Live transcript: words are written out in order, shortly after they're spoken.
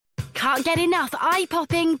can't get enough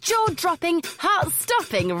eye-popping, jaw-dropping,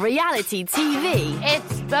 heart-stopping reality TV?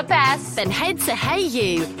 It's the best. Then head to Hey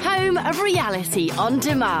You, home of reality on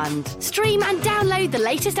demand. Stream and download the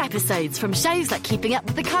latest episodes from shows like Keeping Up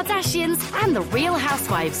with the Kardashians and The Real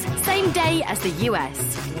Housewives, same day as the US.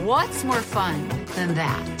 What's more fun than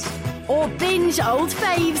that? Or binge old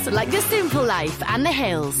faves like The Simple Life and The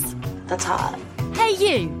Hills. That's hot. Hey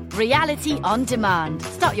You, reality on demand.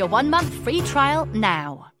 Start your 1-month free trial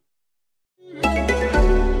now.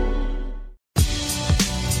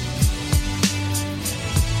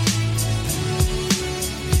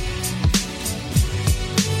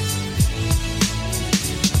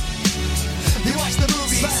 We watch the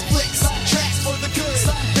movies, flicks, tracks for the good,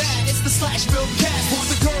 bad. It's the Slash Film Cast for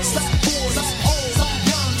the girls, boys, old,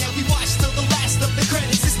 young, and we watch till the last of the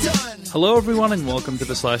credits is done. Hello, everyone, and welcome to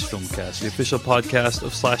the Slash Filmcast, the official podcast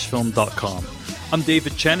of SlashFilm.com. I'm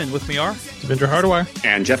David Chen, and with me are Devindra Hardawar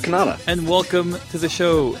and Jeff Kanata. And welcome to the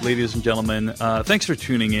show, ladies and gentlemen. Thanks for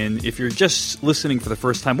tuning in. If you're just listening for the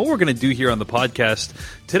first time, what we're going to do here on the podcast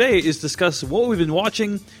today is discuss what we've been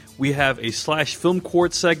watching. We have a Slash Film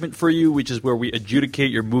Court segment for you, which is where we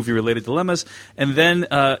adjudicate your movie-related dilemmas. And then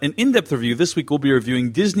an in-depth review. This week we'll be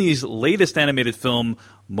reviewing Disney's latest animated film,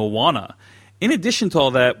 Moana. In addition to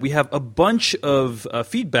all that, we have a bunch of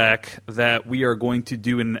feedback that we are going to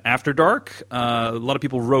do in After Dark. A lot of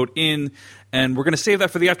people wrote in, and we're going to save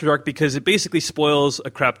that for the After Dark because it basically spoils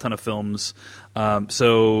a crap ton of films.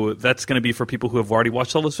 So that's going to be for people who have already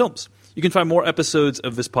watched all those films. You can find more episodes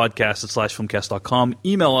of this podcast at slashfilmcast.com.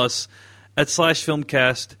 Email us at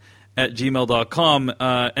slashfilmcast@gmail.com.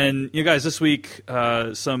 And you guys, this week,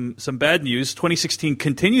 some bad news. 2016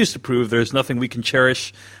 continues to prove there's nothing we can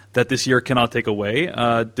cherish that this year cannot take away.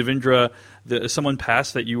 Devindra, someone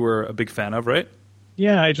passed that you were a big fan of, right?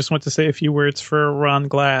 Yeah, I just want to say a few words for Ron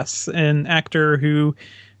Glass, an actor who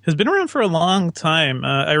has been around for a long time.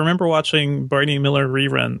 I remember watching Barney Miller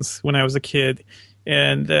reruns when I was a kid,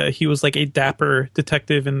 and he was like a dapper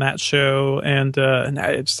detective in that show, and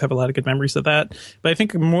I just have a lot of good memories of that. But I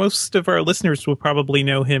think most of our listeners will probably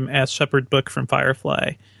know him as Shepard Book from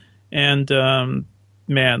Firefly. And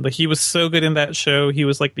man, he was so good in that show. He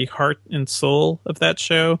was like the heart and soul of that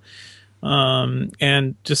show.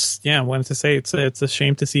 And just, yeah, I wanted to say it's a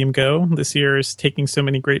shame to see him go. This year is taking so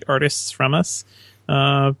many great artists from us.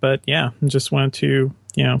 But yeah, just wanted to,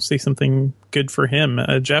 say something good for him.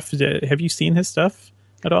 Jeff, have you seen his stuff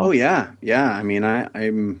at all? Oh, yeah. Yeah. I mean,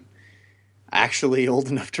 I'm actually old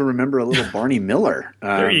enough to remember a little Barney Miller.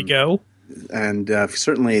 There you go. And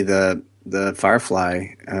certainly the Firefly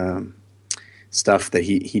stuff that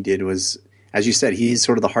he did was, as you said, he's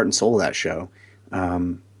sort of the heart and soul of that show.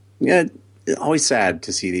 Yeah, always sad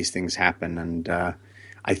to see these things happen. And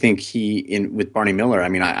I think with Barney Miller, I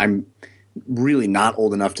mean, I'm really not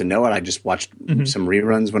old enough to know it. I just watched some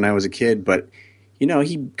reruns when I was a kid, but he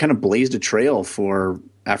kind of blazed a trail for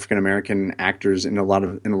African American actors in a lot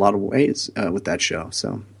of ways with that show.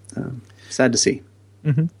 So sad to see.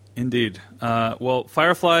 Mm-hmm. Indeed. Well,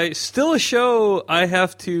 Firefly, still a show I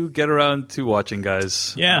have to get around to watching,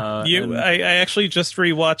 guys. Yeah, I actually just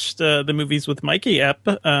rewatched the movies with Mikey Epp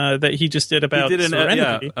that he just did about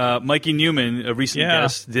Serenity. Mikey Newman, a recent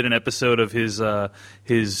guest, did an episode of his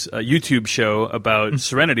YouTube show about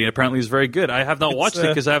Serenity, and apparently it's very good. I have not watched it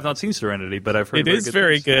because I have not seen Serenity, but I've heard it is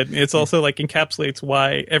very good. It's also like encapsulates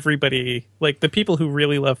why everybody, like the people who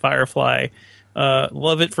really love Firefly,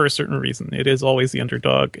 love it for a certain reason. It is always the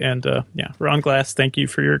underdog. And Ron Glass, thank you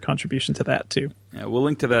for your contribution to that too. Yeah, we'll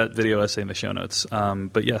link to that video essay in the show notes.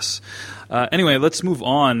 But yes. Anyway, let's move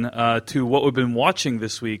on to what we've been watching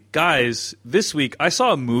this week. Guys, this week I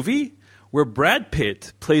saw a movie where Brad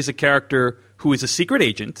Pitt plays a character who is a secret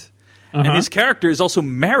agent, and his character is also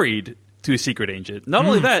married to a secret agent. Not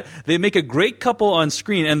only that, they make a great couple on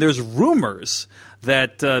screen, and there's rumors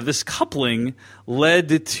that this coupling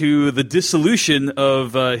led to the dissolution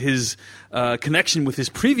of his connection with his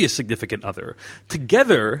previous significant other.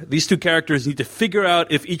 Together, these two characters need to figure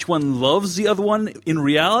out if each one loves the other one in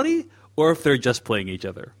reality or if they're just playing each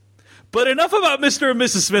other. But enough about Mr. and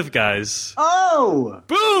Mrs. Smith, guys. Oh!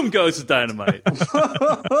 Boom goes the dynamite.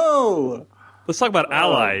 Oh! Let's talk about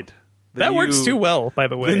Allied. That works too well, by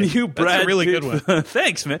the way. The new Brad That's a really Pitt. good one.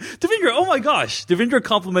 Thanks, man. Devindra, oh my gosh. Devindra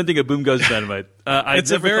complimenting a Boom Goes Dynamite. I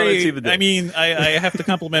it's never a very, thought I'd see the day. I mean, I have to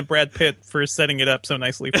compliment Brad Pitt for setting it up so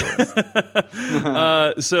nicely for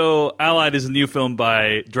us. So Allied is a new film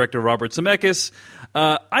by director Robert Zemeckis.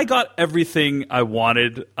 I got everything I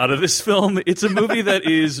wanted out of this film. It's a movie that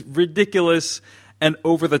is ridiculous and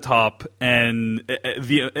over the top, and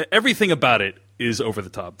everything about it is over the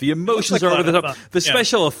top. The emotions are over the top. The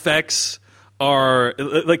special effects are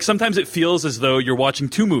like sometimes it feels as though you're watching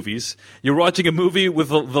two movies. You're watching a movie with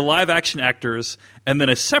the live action actors, and then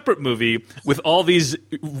a separate movie with all these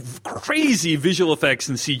crazy visual effects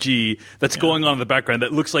and CG that's going on in the background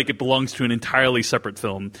that looks like it belongs to an entirely separate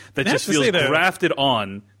film that just feels grafted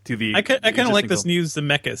on to the. I kind of like this new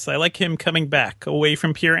Zemeckis. I like him coming back away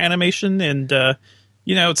from pure animation, and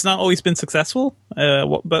it's not always been successful.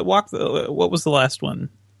 But what was the last one?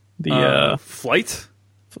 The Flight.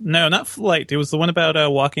 No, not Flight. It was the one about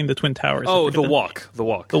walking the Twin Towers. Oh, The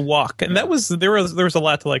Walk. And that was there was a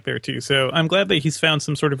lot to like there too. So I'm glad that he's found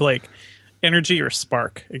some sort of like energy or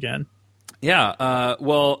spark again. Yeah.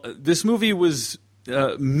 Well, this movie was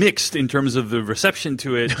mixed in terms of the reception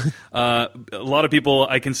to it. A lot of people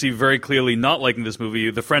I can see very clearly not liking this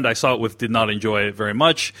movie. The friend I saw it with did not enjoy it very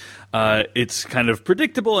much. It's kind of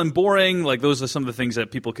predictable and boring. Like those are some of the things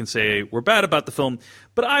that people can say were bad about the film.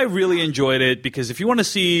 But I really enjoyed it because if you want to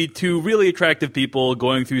see two really attractive people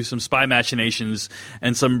going through some spy machinations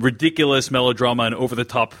and some ridiculous melodrama and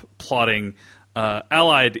over-the-top plotting,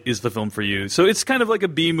 Allied is the film for you. So it's kind of like a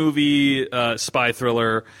B-movie spy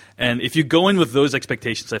thriller, and if you go in with those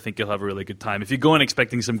expectations, I think you'll have a really good time. If you go in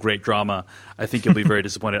expecting some great drama, I think you'll be very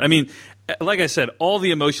disappointed. I mean, like I said, all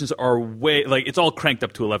the emotions are it's all cranked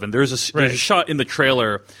up to 11. There's a shot in the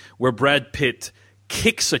trailer where Brad Pitt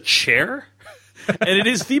kicks a chair, and it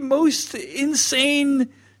is the most insane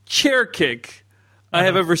chair kick I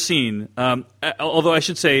have ever seen. Although I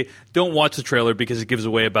should say, don't watch the trailer because it gives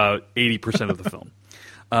away about 80% of the film.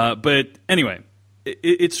 But anyway,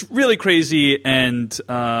 it's really crazy and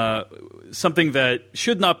something that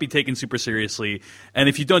should not be taken super seriously. And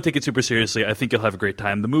if you don't take it super seriously, I think you'll have a great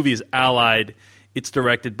time. The movie is Allied. It's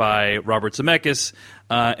directed by Robert Zemeckis,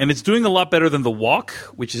 and it's doing a lot better than The Walk,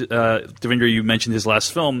 which is Devendra, you mentioned his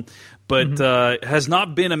last film, but has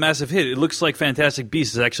not been a massive hit. It looks like Fantastic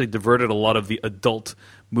Beasts has actually diverted a lot of the adult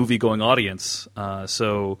movie-going audience.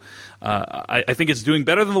 So I think it's doing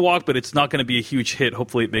better than The Walk, but it's not going to be a huge hit.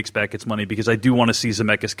 Hopefully it makes back its money because I do want to see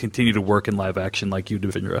Zemeckis continue to work in live action like you,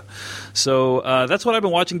 Devendra. So that's what I've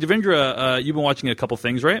been watching. Devendra, you've been watching a couple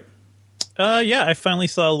things, right? Yeah, I finally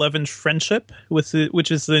saw Love and Friendship,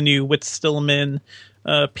 which is the new Whit Stillman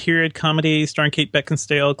period comedy starring Kate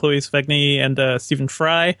Beckinsale, Chloe Sevigny, and Stephen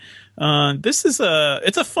Fry. It's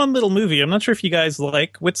a fun little movie. I'm not sure if you guys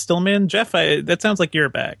like Whit Stillman. Jeff, that sounds like your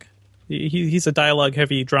bag. He's a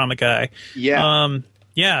dialogue-heavy drama guy. Yeah.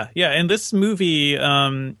 Yeah. And this movie,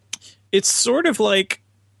 it's sort of like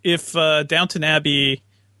if Downton Abbey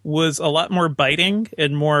was a lot more biting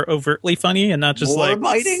and more overtly funny and not just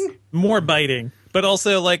more biting, but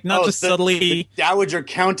also like not just subtly. The Dowager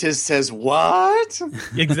Countess says what?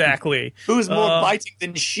 Exactly. Who's more biting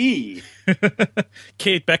than she?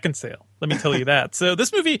 Kate Beckinsale. Let me tell you that. So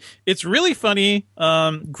this movie, it's really funny.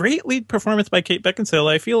 Great lead performance by Kate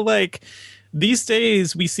Beckinsale. I feel like these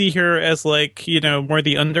days we see her as like, more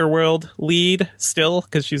the underworld lead still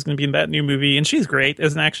because she's going to be in that new movie. And she's great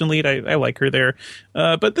as an action lead. I like her there.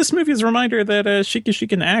 But this movie is a reminder that she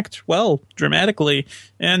can act well dramatically.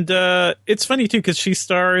 And it's funny, too, because she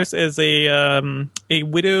stars as a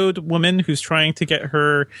widowed woman who's trying to get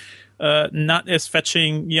her not as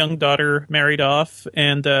fetching young daughter married off.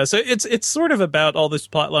 And so it's sort of about all these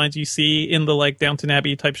plot lines you see in the like Downton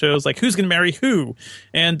Abbey type shows, like who's going to marry who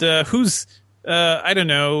and who's I don't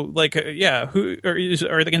know, like, who are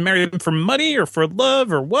they going to marry them for money or for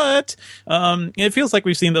love or what? It feels like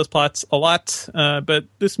we've seen those plots a lot, but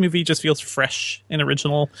this movie just feels fresh and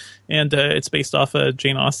original, and it's based off a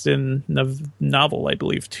Jane Austen novel, I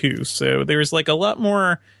believe, too. So there's like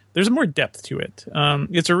there's more depth to it.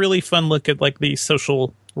 It's a really fun look at like the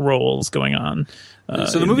social roles going on.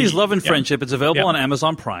 So the movie is Love and Friendship. It's available on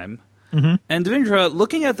Amazon Prime. Mm-hmm. And Devendra,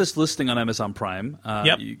 looking at this listing on Amazon Prime,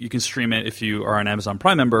 you can stream it if you are an Amazon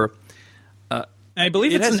Prime member. I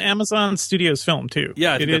believe it's an Amazon Studios film, too.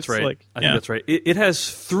 Yeah, I think that's right. I think that's right. It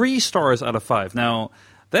has 3 stars out of 5. Now,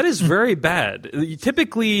 that is very bad.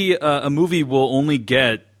 Typically, a movie will only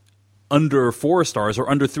get under 4 stars or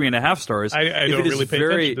under 3.5 stars. I don't really pay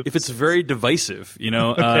attention to if it's very divisive,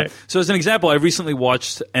 Okay. So as an example, I recently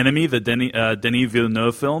watched Enemy, the Denis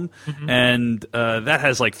Villeneuve film, and that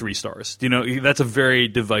has like 3 stars. That's a very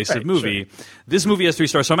divisive movie. Sure. This movie has 3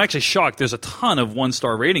 stars, so I'm actually shocked. There's a ton of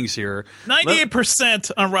 1-star ratings here.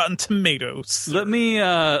 98% on Rotten Tomatoes. Let me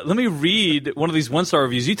read one of these 1-star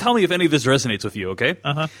reviews. You tell me if any of this resonates with you, okay?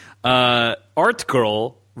 Art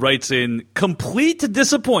Girl writes in, complete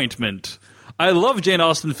disappointment. I love Jane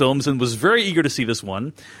Austen films and was very eager to see this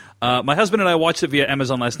one. My husband and I watched it via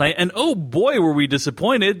Amazon last night, and oh boy were we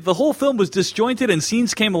disappointed. The whole film was disjointed and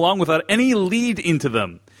scenes came along without any lead into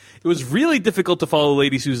them. It was really difficult to follow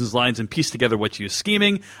Lady Susan's lines and piece together what she was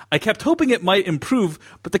scheming. I kept hoping it might improve,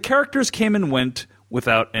 but the characters came and went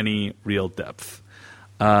without any real depth.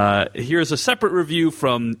 Here's a separate review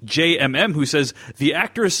from JMM, who says, the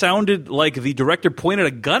actors sounded like the director pointed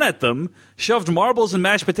a gun at them, shoved marbles and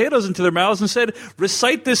mashed potatoes into their mouths, and said,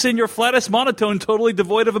 recite this in your flattest monotone, totally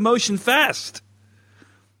devoid of emotion, fast.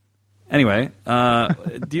 Anyway,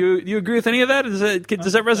 do you agree with any of that?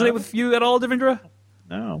 Does that resonate with you at all, Devindra?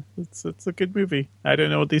 No, it's a good movie. I don't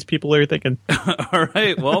know what these people are thinking. All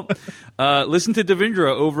right, well, listen to Devindra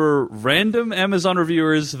over random Amazon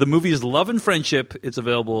reviewers. The movie is Love and Friendship. It's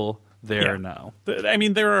available there now. I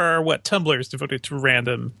mean, there are, Tumblrs devoted to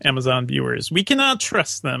random Amazon viewers. We cannot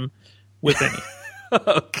trust them with any.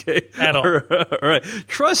 Okay. At all. All right.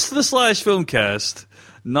 Trust the Slash Filmcast,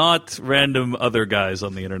 not random other guys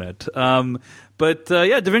on the internet. But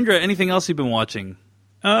Devindra, anything else you've been watching?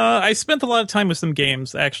 I spent a lot of time with some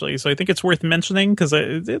games, actually, so I think it's worth mentioning because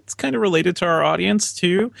it's kind of related to our audience,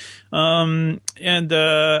 too. I've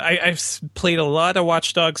played a lot of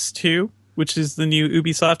Watch Dogs 2, which is the new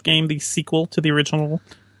Ubisoft game, the sequel to the original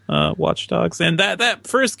Watch Dogs. And that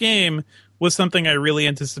first game was something I really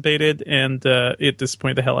anticipated, and it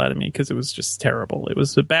disappointed the hell out of me because it was just terrible. It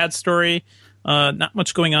was a bad story, not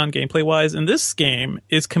much going on gameplay-wise, and this game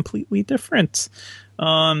is completely different.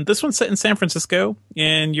 This one's set in San Francisco,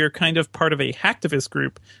 and you're kind of part of a hacktivist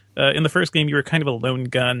group. In the first game, you were kind of a lone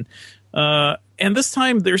gun. And this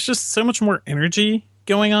time, there's just so much more energy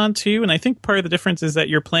going on, too. And I think part of the difference is that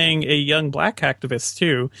you're playing a young black hacktivist,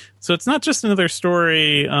 too. So it's not just another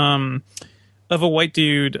story of a white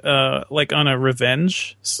dude like on a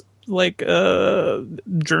revenge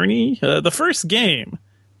journey. The first game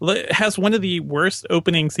has one of the worst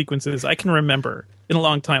opening sequences I can remember in a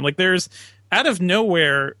long time. Like, there's... out of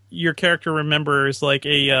nowhere, your character remembers like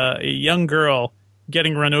a young girl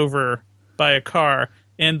getting run over by a car,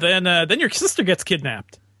 and then your sister gets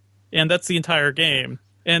kidnapped, and that's the entire game.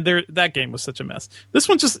 And that game was such a mess. This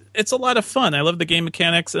one it's a lot of fun. I love the game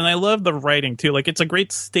mechanics, and I love the writing too. Like, it's a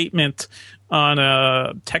great statement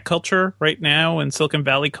on tech culture right now and Silicon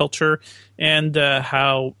Valley culture, and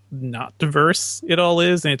how not diverse it all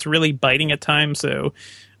is, and it's really biting at times. So.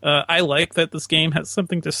 I like that this game has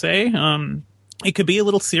something to say. It could be a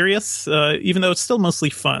little serious, even though it's still mostly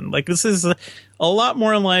fun. Like, this is a lot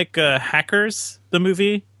more like Hackers, the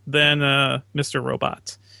movie, than Mr.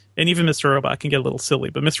 Robot. And even Mr. Robot can get a little silly,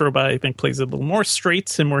 but Mr. Robot, I think, plays it a little more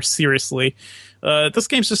straight and more seriously. This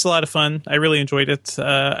game's just a lot of fun. I really enjoyed it.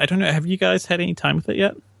 I don't know, have you guys had any time with it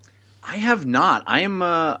yet? I have not. I am...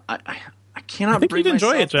 I cannot bring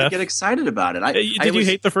myself to get excited about it. Did you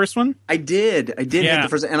hate the first one? I did hate the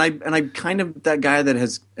first, and I'm kind of that guy that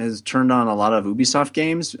has turned on a lot of Ubisoft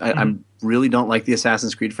games. I really don't like the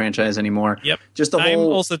Assassin's Creed franchise anymore. Yep, just I'm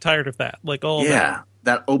also tired of that. Like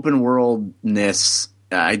that open worldness.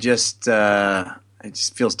 It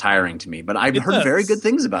just feels tiring to me, but I've heard very good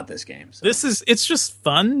things about this game. So. It's just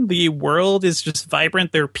fun. The world is just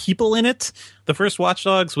vibrant. There are people in it. The first Watch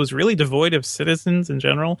Dogs was really devoid of citizens in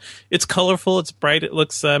general. It's colorful. It's bright. It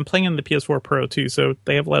looks, I'm playing on the PS4 Pro too, so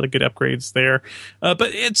they have a lot of good upgrades there.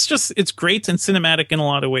 But it's great and cinematic in a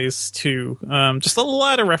lot of ways too. Just a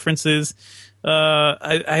lot of references.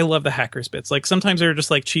 I love the hackers bits. Like, sometimes they're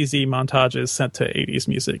just like cheesy montages set to 80s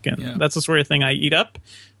music, and that's the sort of thing I eat up.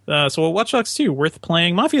 So Watch Dogs 2, worth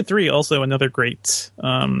playing. Mafia 3, also another great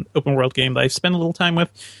open world game that I've spent a little time with.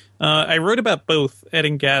 I wrote about both at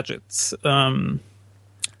Engadgets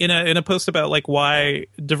in a post about like why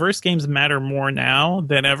diverse games matter more now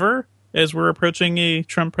than ever as we're approaching a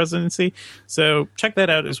Trump presidency. So check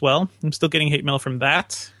that out as well. I'm still getting hate mail from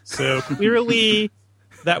that. So clearly...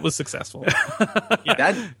 that was successful.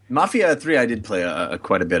 That Mafia 3 I did play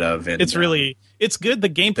quite a bit of. And, it's good. The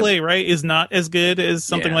gameplay, right, is not as good as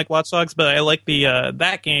something like Watch Dogs, but I like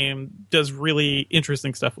that game does really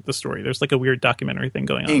interesting stuff with the story. There's like a weird documentary thing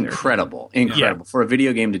going on. Incredible. For a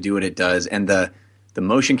video game to do what it does, and the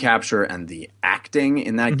motion capture and the acting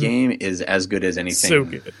in that game is as good as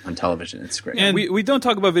anything on television. It's great. And we don't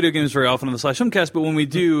talk about video games very often on the Slash Filmcast, but when we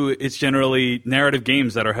do, it's generally narrative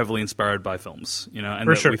games that are heavily inspired by films, and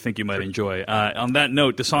we think you might enjoy. On that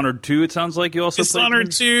note, Dishonored 2, it sounds like you also played.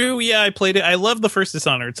 Dishonored 2, I played it. I love the first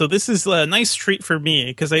Dishonored, so this is a nice treat for me,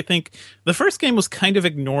 because I think the first game was kind of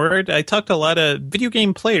ignored. I talked to a lot of video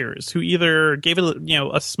game players who either gave it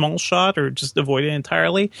a small shot or just avoided it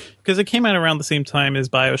entirely, because it came out around the same time as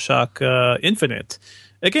BioShock Infinite,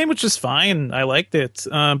 a game which is fine. I liked it,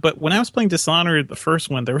 but when I was playing Dishonored, the first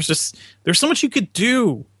one, there's so much you could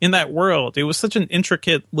do in that world. It was such an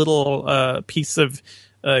intricate little piece of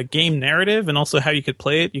game narrative and also how you could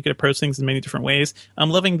play it. You could approach things in many different ways. I'm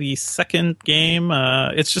loving the second game.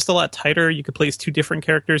 It's just a lot tighter. You could play as two different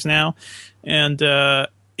characters now. And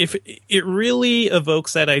if it really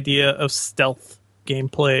evokes that idea of stealth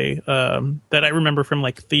gameplay that I remember from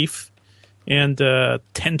like Thief and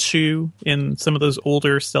Tenchu in some of those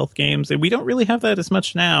older stealth games. And we don't really have that as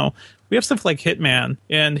much now. We have stuff like Hitman,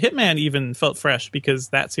 and Hitman even felt fresh because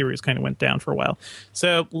that series kind of went down for a while.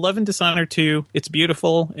 So Love and Dishonored 2, it's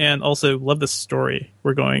beautiful, and also love the story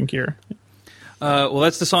we're going here. Well,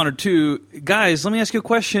 that's Dishonored 2. Guys, let me ask you a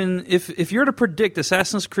question. If you're to predict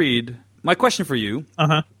Assassin's Creed, my question for you,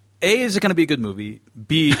 A, is it going to be a good movie?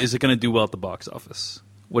 B, is it going to do well at the box office?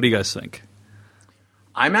 What do you guys think?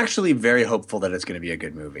 I'm actually very hopeful that it's going to be a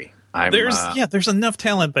good movie. There's enough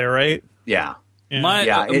talent there, right? Yeah.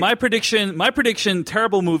 My prediction,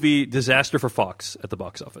 terrible movie, disaster for Fox at the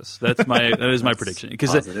box office. That is my prediction,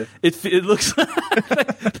 because it looks.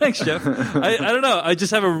 Thanks, Jeff. I don't know. I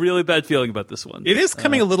just have a really bad feeling about this one. It is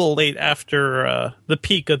coming a little late after the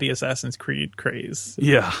peak of the Assassin's Creed craze.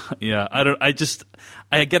 Yeah.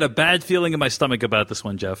 I get a bad feeling in my stomach about this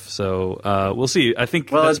one, Jeff. So we'll see. I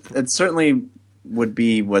think. Well, it certainly would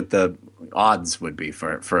be what the odds would be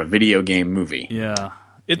for a video game movie. Yeah.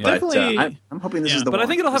 Definitely. I'm hoping this is the one. But I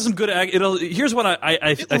think it'll have some good. Here's what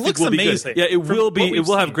I think will be amazing. good. Yeah, it will be. It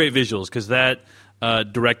will have great visuals because that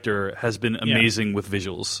director has been amazing with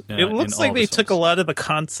visuals. It looks like they took a lot of the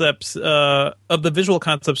concepts of the visual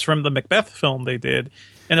concepts from the Macbeth film they did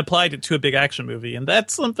and applied it to a big action movie, and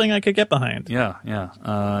that's something I could get behind. Yeah.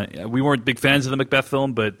 We weren't big fans of the Macbeth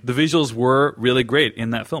film, but the visuals were really great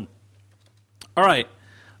in that film. All right.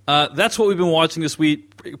 That's what we've been watching this week.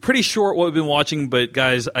 Pretty short what we've been watching, but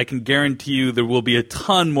guys, I can guarantee you there will be a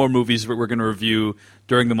ton more movies that we're going to review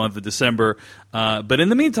during the month of December. But in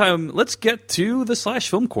the meantime, let's get to the Slash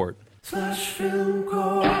Film Court. Slash Film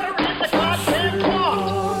Court. Slash Film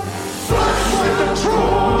Court. Slash Film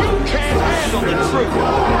Court. You can't handle the truth.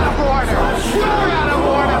 Out of order. You're out of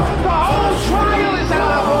order. The whole trial is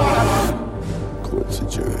out of order. Court's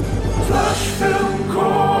adjourned. Slash Film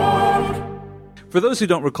Court. For those who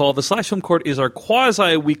don't recall, the Slash Film Court is our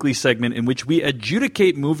quasi-weekly segment in which we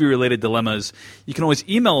adjudicate movie-related dilemmas. You can always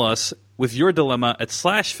email us with your dilemma at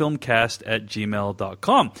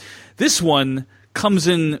slashfilmcast@gmail.com. This one comes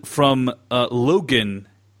in from Logan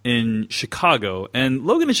in Chicago. And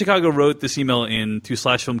Logan in Chicago wrote this email in to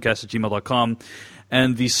slashfilmcast@gmail.com.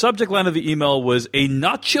 And the subject line of the email was a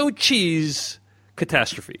nacho cheese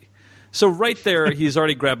catastrophe. So right there, he's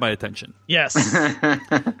already grabbed my attention. Yes.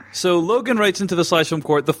 So Logan writes into the Slash Film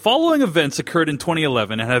Court, the following events occurred in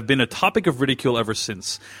 2011 and have been a topic of ridicule ever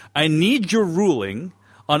since. I need your ruling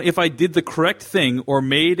on if I did the correct thing or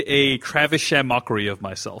made a Travis Sham mockery of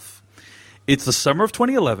myself. It's the summer of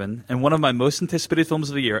 2011, and one of my most anticipated films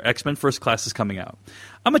of the year, X-Men First Class, is coming out.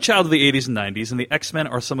 I'm a child of the 80s and 90s, and the X-Men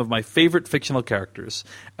are some of my favorite fictional characters.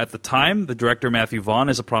 At the time, the director Matthew Vaughn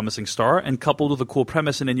is a promising star, and coupled with a cool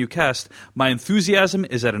premise and a new cast, my enthusiasm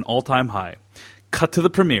is at an all-time high. Cut to the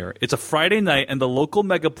premiere. It's a Friday night, and the local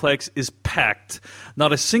megaplex is packed.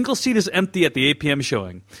 Not a single seat is empty at the 8 p.m.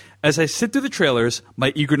 showing. As I sit through the trailers,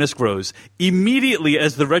 my eagerness grows. Immediately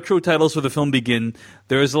as the retro titles for the film begin,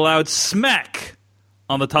 there is a loud smack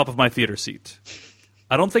on the top of my theater seat.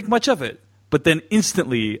 I don't think much of it, but then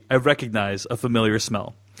instantly I recognize a familiar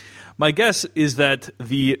smell. My guess is that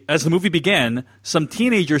as the movie began, some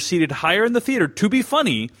teenager seated higher in the theater, to be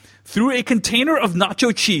funny, threw a container of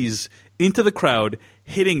nacho cheese into the crowd,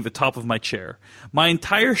 hitting the top of my chair. My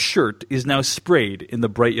entire shirt is now sprayed in the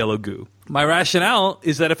bright yellow goo. My rationale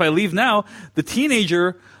is that if I leave now, the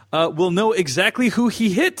teenager will know exactly who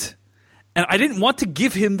he hit. And I didn't want to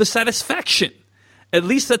give him the satisfaction. At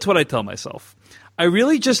least that's what I tell myself. I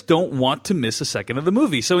really just don't want to miss a second of the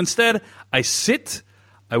movie. So instead, I sit,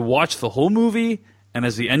 I watch the whole movie, and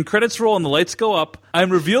as the end credits roll and the lights go up,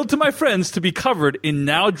 I'm revealed to my friends to be covered in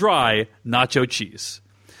now dry nacho cheese.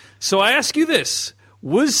 So I ask you this,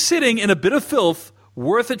 was sitting in a bit of filth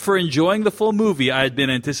worth it for enjoying the full movie I had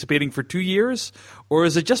been anticipating for 2 years? Or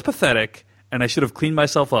is it just pathetic and I should have cleaned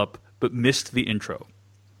myself up but missed the intro?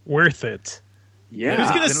 Worth it. Yeah.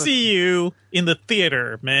 Who's going to see you in the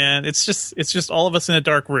theater, man? It's just all of us in a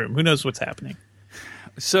dark room. Who knows what's happening?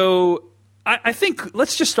 So I think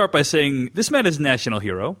let's just start by saying this man is a national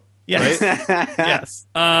hero. Yes. Right? Yes.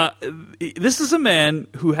 This is a man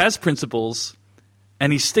who has principles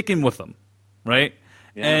and he's sticking with them, right?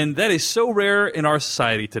 Yeah. And that is so rare in our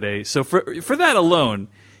society today. So for that alone,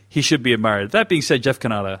 he should be admired. That being said, Jeff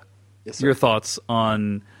Kanata, your thoughts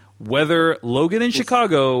on whether Logan in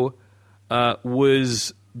Chicago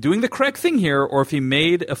was doing the correct thing here or if he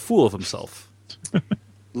made a fool of himself?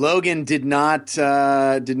 Logan did not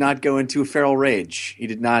go into a feral rage. He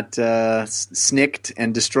did not snicked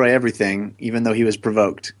and destroy everything, even though he was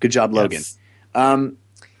provoked. Good job, Logan. Yes.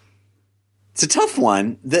 It's a tough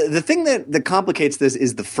one. The thing that complicates this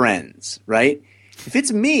is the friends, right? If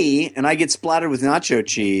it's me and I get splattered with nacho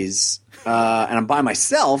cheese and I'm by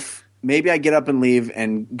myself, maybe I get up and leave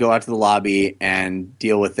and go out to the lobby and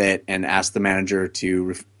deal with it and ask the manager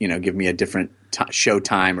to give me a different show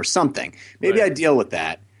time or something. Maybe Right. I deal with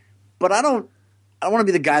that. But I don't want to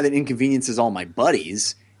be the guy that inconveniences all my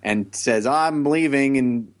buddies and says, I'm leaving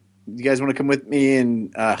and you guys want to come with me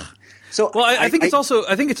and so Well, I think it's also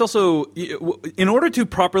in order to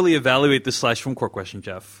properly evaluate this / film court question,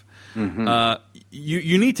 Jeff.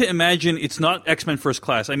 You need to imagine it's not X-Men First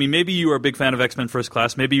Class. I mean, maybe you are a big fan of X-Men First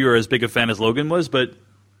Class. Maybe you're as big a fan as Logan was, but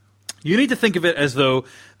you need to think of it as though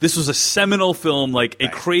this was a seminal film, like a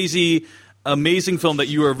crazy, amazing film that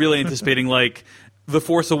you are really anticipating, like The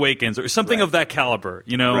Force Awakens or something of that caliber.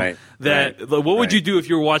 You know, what would you do if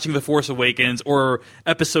you were watching The Force Awakens or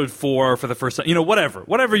Episode 4 for the first time? You know,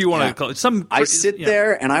 whatever you want to call it. I sit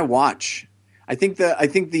there and I watch. I think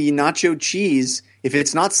the nacho cheese, if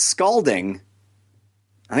it's not scalding,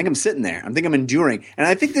 I think I'm sitting there. I think I'm enduring. And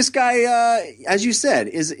I think this guy, as you said,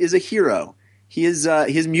 is a hero. He is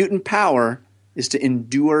his mutant power is to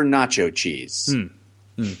endure nacho cheese.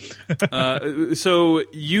 So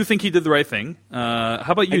you think he did the right thing? How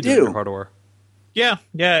about you, Dr. Hardware? Yeah,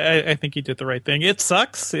 I think he did the right thing. It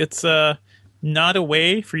sucks. It's not a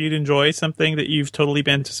way for you to enjoy something that you've totally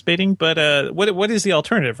been anticipating. But what is the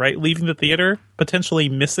alternative, right? Leaving the theater, potentially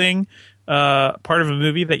missing part of a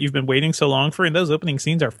movie that you've been waiting so long for, and those opening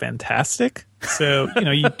scenes are fantastic. So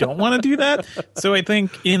you don't want to do that. So I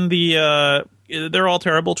think they're all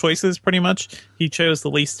terrible choices, pretty much. He chose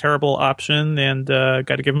the least terrible option, and got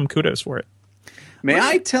to give him kudos for it. May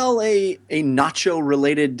I tell a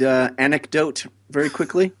nacho-related anecdote very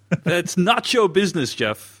quickly? That's not show business,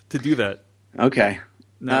 Jeff, to do that. Okay.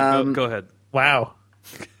 No, go ahead. Wow.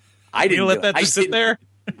 I didn't let that just sit there?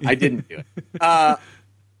 I didn't do it.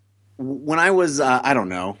 When I was, I don't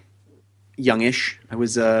know, youngish, I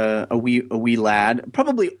was a wee lad,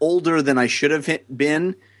 probably older than I should have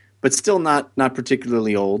been, but still not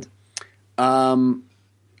particularly old. I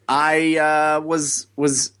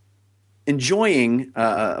was enjoying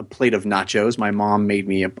a plate of nachos. My mom made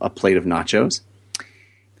me a plate of nachos.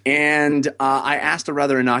 And I asked a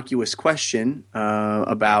rather innocuous question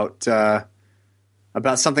about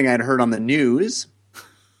something I had heard on the news.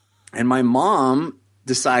 And my mom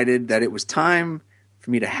decided that it was time for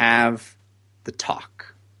me to have the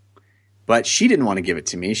talk. But she didn't want to give it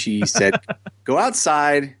to me. She said, go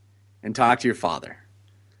outside and talk to your father.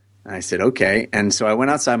 And I said, okay. And so I went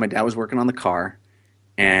outside. My dad was working on the car.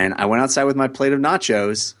 And I went outside with my plate of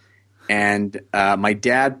nachos. And my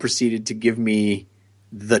dad proceeded to give me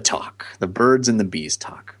the talk, the birds and the bees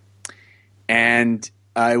talk. And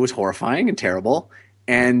it was horrifying and terrible.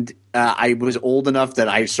 And I was old enough that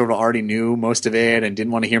I sort of already knew most of it and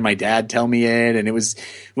didn't want to hear my dad tell me it. And it was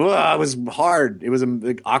hard. It was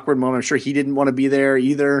an awkward moment. I'm sure he didn't want to be there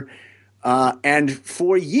either. And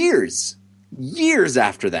for years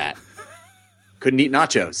after that, couldn't eat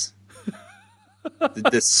nachos.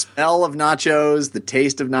 The smell of nachos, the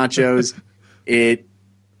taste of nachos, it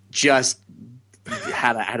just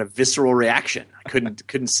had a visceral reaction. I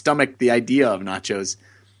couldn't stomach the idea of nachos.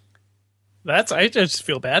 I just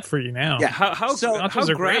feel bad for you now. Yeah. How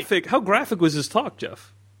graphic? How graphic was his talk,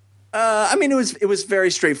 Jeff? I mean, it was very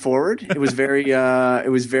straightforward. It was very.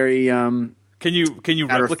 Can you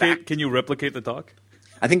replicate? Can you replicate the talk?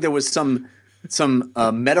 I think there was some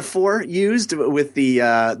metaphor used with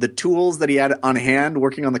the tools that he had on hand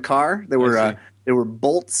working on the car. There were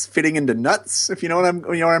bolts fitting into nuts. If you know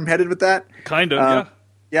where I'm headed with that. Kind of,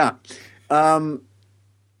 yeah. I'm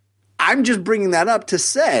just bringing that up to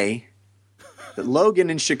say that Logan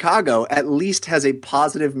in Chicago at least has a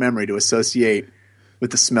positive memory to associate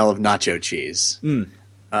with the smell of nacho cheese.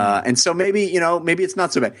 And so maybe it's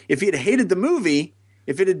not so bad. If he had hated the movie,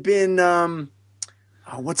 if it had been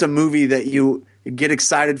what's a movie that you get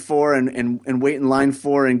excited for and wait in line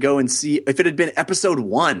for and go and see, if it had been Episode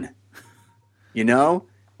 1, and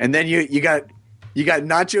then you got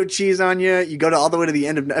nacho cheese on you go all the way to the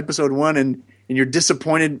end of Episode 1 and you're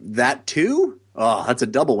disappointed that too? Oh, that's a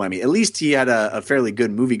double whammy. At least he had a fairly good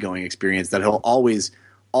movie-going experience that he'll always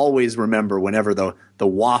remember whenever the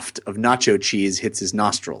waft of nacho cheese hits his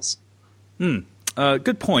nostrils.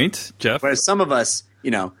 Good point, Jeff. Whereas some of us,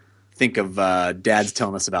 think of dads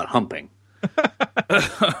telling us about humping.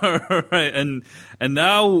 Right, and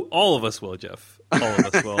now all of us will, Jeff. All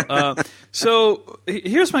of us will. So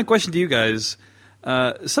here's my question to you guys.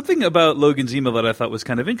 Something about Logan's email that I thought was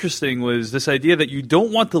kind of interesting was this idea that you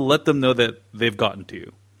don't want to let them know that they've gotten to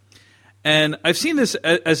you. And I've seen this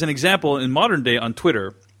as an example in modern day on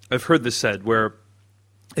Twitter. I've heard this said where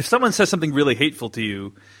if someone says something really hateful to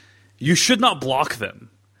you, you should not block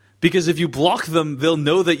them. Because if you block them, they'll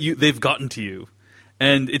know that they've gotten to you.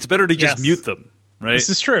 And it's better to just mute them, right? This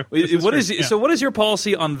is true. So what is your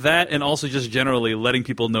policy on that and also just generally letting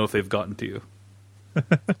people know if they've gotten to you?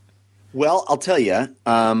 Well, I'll tell you,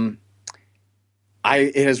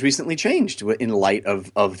 it has recently changed in light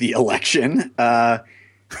of the election.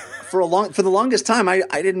 For the longest time, I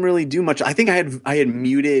didn't really do much. I think I had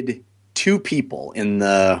muted 2 people in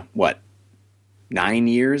the 9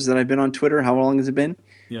 years that I've been on Twitter. How long has it been?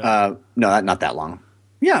 Yeah. No, not that long.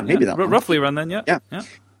 Yeah, maybe that long. Roughly around then. Yeah.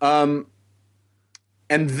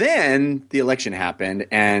 And then the election happened,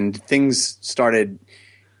 and things started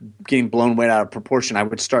getting blown way out of proportion. I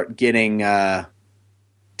would start getting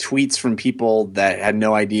tweets from people that had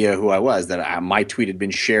no idea who I was, that my tweet had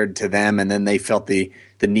been shared to them, and then they felt the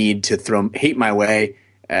need to throw hate my way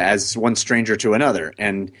as one stranger to another.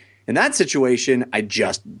 And in that situation, I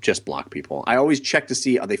just block people. I always check to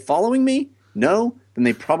see, are they following me? No? Then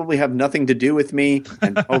they probably have nothing to do with me.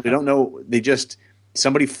 And they don't know.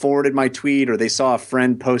 Somebody forwarded my tweet, or they saw a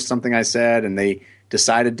friend post something I said, and they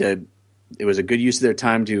decided it was a good use of their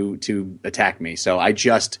time to attack me. So I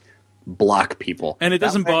just block people. And it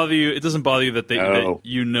doesn't bother you. It doesn't bother you that they know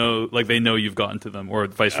you've gotten to them, or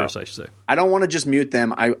vice versa, I should say. I don't want to just mute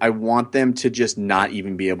them. I want them to just not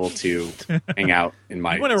even be able to hang out in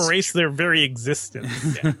my. You want to erase their very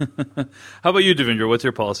existence. Yeah. How about you, Devindra? What's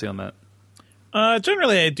your policy on that?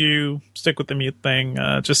 Generally, I do stick with the mute thing,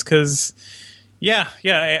 just because.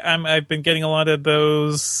 I've been getting a lot of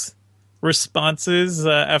those responses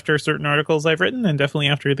after certain articles I've written, and definitely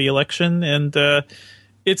after the election, and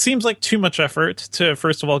it seems like too much effort to,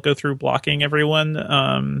 first of all, go through blocking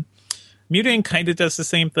everyone. Muting kind of does the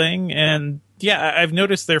same thing, and I've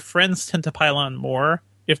noticed their friends tend to pile on more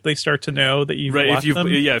if they start to know that you've blocked them.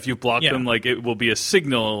 If you block them, like, it will be a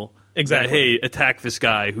signal. Exactly. That, hey, attack this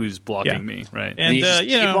guy who's blocking me, right? And you just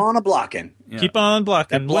keep on blocking. Yeah. Keep on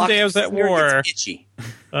blocking. One day I was at war. Itchy.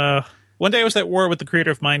 One day I was at war with the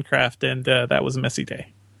creator of Minecraft, and that was a messy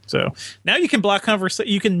day. So now you can block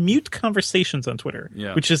you can mute conversations on Twitter,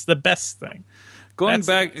 which is the best thing. Going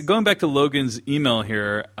back to Logan's email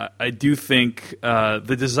here, I do think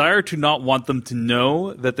the desire to not want them to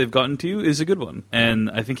know that they've gotten to you is a good one, and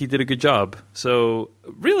I think he did a good job. So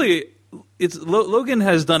really, Logan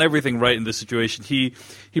has done everything right in this situation. He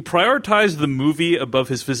prioritized the movie above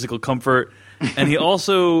his physical comfort, and he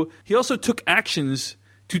also took actions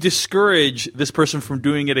to discourage this person from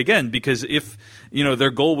doing it again. Because if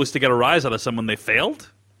their goal was to get a rise out of someone, they failed.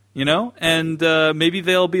 And maybe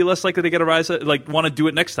they'll be less likely to get a rise, want to do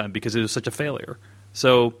it next time because it was such a failure.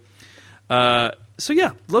 So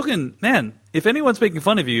Logan, man, if anyone's making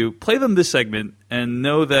fun of you, play them this segment and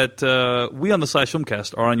know that we on the Slash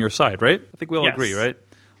Filmcast are on your side, right? I think we all agree, right?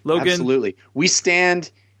 Logan? Absolutely. We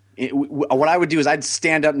stand – what I would do is I'd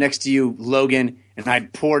stand up next to you, Logan, and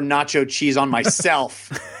I'd pour nacho cheese on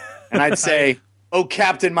myself. And I'd say, "Oh,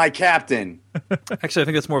 Captain, my Captain." Actually, I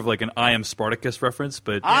think that's more of like an I Am Spartacus reference.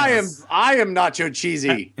 But I am nacho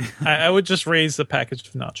cheesy. I would just raise the package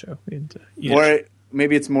of nacho. Or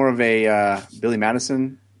maybe it's more of a Billy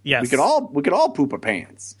Madison. Yes, we could all poop our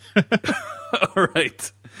pants. All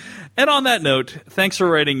right. And on that note, thanks for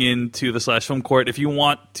writing in to the Slash Film Court. If you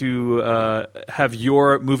want to have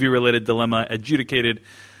your movie-related dilemma adjudicated,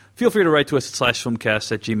 feel free to write to us at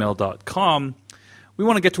slashfilmcast@gmail.com. We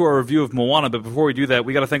want to get to our review of Moana, but before we do that,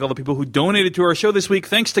 we got to thank all the people who donated to our show this week.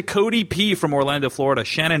 Thanks to Cody P. from Orlando, Florida,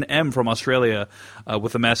 Shannon M. from Australia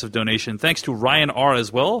with a massive donation. Thanks to Ryan R.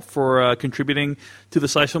 as well for contributing to the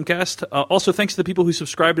Slash Filmcast. Also, thanks to the people who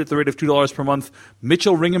subscribed at the rate of $2 per month,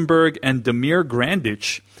 Mitchell Ringenberg and Demir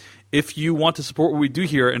Grandich. If you want to support what we do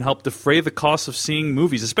here and help defray the costs of seeing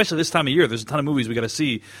movies, especially this time of year, there's a ton of movies we got to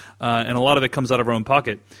see, and a lot of it comes out of our own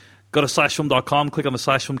pocket. Go to slashfilm.com, click on the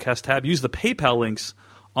Slash Filmcast tab, use the PayPal links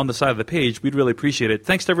on the side of the page. We'd really appreciate it.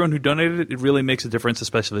 Thanks to everyone who donated. It really makes a difference,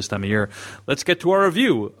 especially this time of year. Let's get to our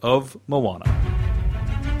review of Moana.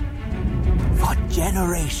 For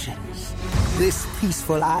generations, this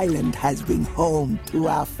peaceful island has been home to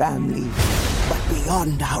our family. But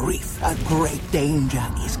beyond our reef, a great danger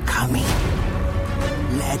is coming.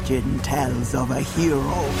 Legend tells of a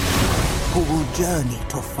hero who will journey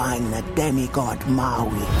to find the demigod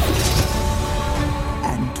Maui.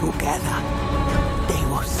 And together, they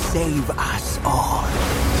will save us all.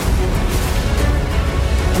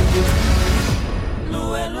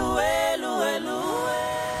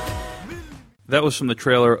 That was from the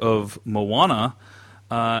trailer of Moana.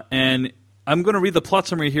 And I'm going to read the plot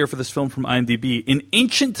summary here for this film from IMDb. In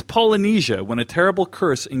ancient Polynesia, when a terrible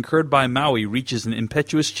curse incurred by Maui reaches an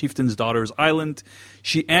impetuous chieftain's daughter's island,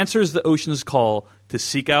 she answers the ocean's call to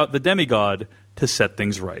seek out the demigod to set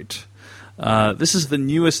things right. This is the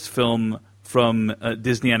newest film from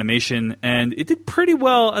Disney Animation, and it did pretty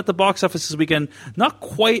well at the box office this weekend. Not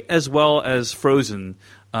quite as well as Frozen,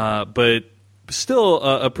 but still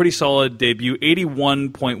a pretty solid debut.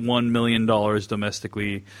 $81.1 million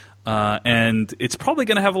domestically. And it's probably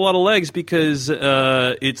going to have a lot of legs because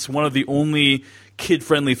it's one of the only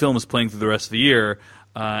kid-friendly films playing through the rest of the year.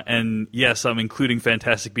 And yes, I'm including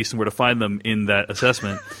Fantastic Beasts and Where to Find Them in that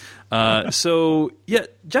assessment. So, yeah,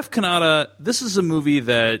 Jeff Kanata, this is a movie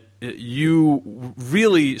that you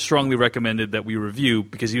really strongly recommended that we review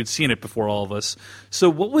because you had seen it before all of us. So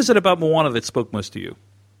what was it about Moana that spoke most to you?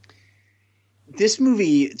 This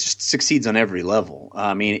movie just succeeds on every level.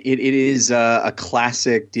 I mean, it is a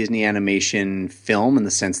classic Disney animation film in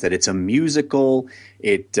the sense that it's a musical.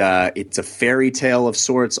 It's a fairy tale of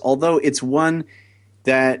sorts, although it's one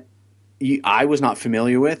that I was not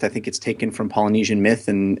familiar with. I think it's taken from Polynesian myth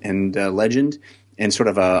and legend and sort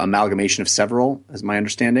of an amalgamation of several, as my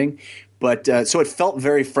understanding. But so it felt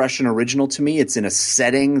very fresh and original to me. It's in a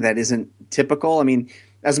setting that isn't typical. I mean,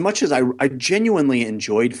 as much as I genuinely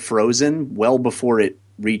enjoyed Frozen well before it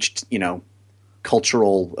reached,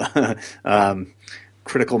 cultural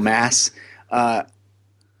critical mass, that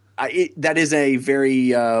is a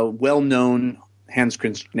very well-known Hans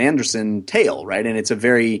Christian Andersen tale, right? And it's a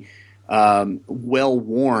very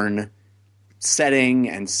well-worn setting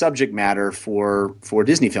and subject matter for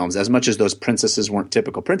Disney films. As much as those princesses weren't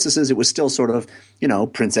typical princesses, it was still sort of,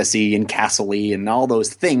 princessy and castle-y and all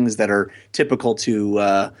those things that are typical to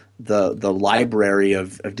the library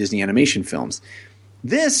of Disney animation films.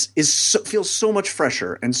 This feels so much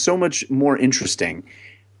fresher and so much more interesting.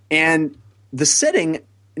 And the setting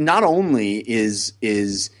not only is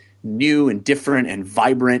new and different and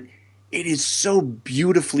vibrant, it is so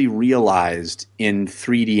beautifully realized in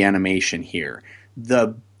 3D animation here.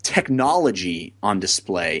 The technology on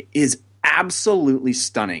display is absolutely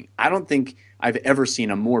stunning. I don't think I've ever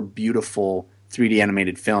seen a more beautiful 3D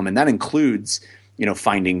animated film, and that includes,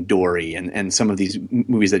 Finding Dory and some of these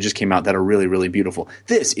movies that just came out that are really, really beautiful.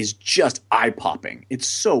 This is just eye-popping. It's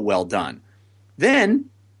so well done. Then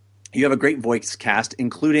you have a great voice cast,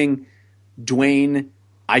 including Dwayne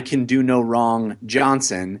I Can Do No Wrong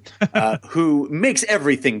Johnson, who makes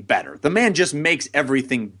everything better. The man just makes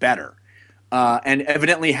everything better. And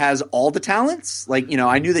evidently has all the talents. Like,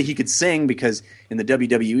 I knew that he could sing because in the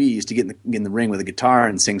WWE he used to get in the ring with a guitar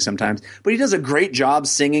and sing sometimes. But he does a great job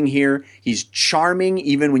singing here. He's charming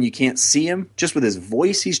even when you can't see him. Just with his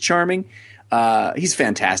voice, he's charming. He's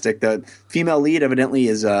fantastic. The female lead evidently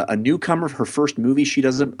is a newcomer. Her first movie, she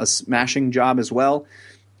does a smashing job as well.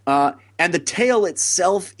 And the tale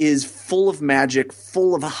itself is full of magic,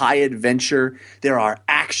 full of high adventure. There are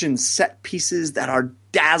action set pieces that are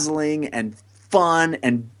dazzling and fun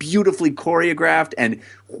and beautifully choreographed and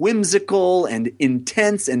whimsical and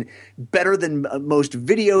intense and better than most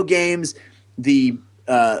video games. The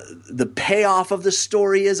payoff of the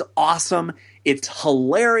story is awesome. It's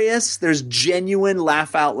hilarious. There's genuine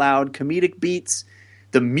laugh out loud comedic beats.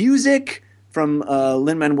 The music from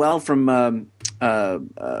Lin-Manuel from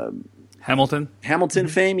Hamilton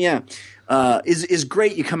fame, yeah, is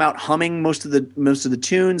great. You come out humming most of the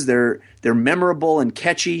tunes. They're memorable and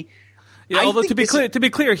catchy. Yeah, although to be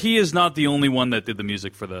clear, he is not the only one that did the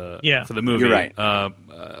music for the movie. You're right.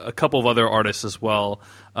 A couple of other artists as well.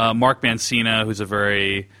 Mark Mancina, who's a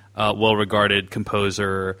very well-regarded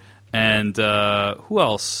composer. And who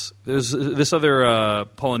else? There's this other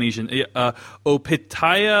Polynesian,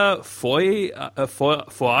 Opitaya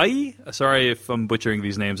Foai. Sorry if I'm butchering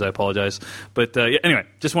these names. I apologize. But anyway,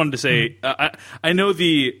 just wanted to say I know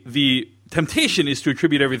the temptation is to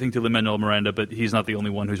attribute everything to Lin-Manuel Miranda, but he's not the only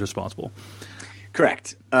one who's responsible.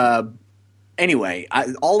 Correct. Anyway,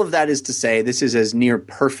 all of that is to say this is as near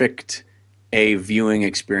perfect a viewing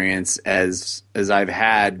experience as I've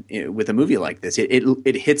had with a movie like this.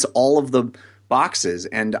 It hits all of the boxes,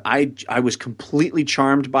 and I was completely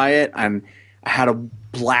charmed by it, and I had a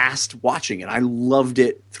blast watching it. I loved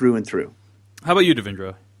it through and through. How about you,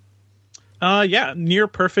 Devindra? Yeah, near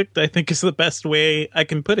perfect, I think, is the best way I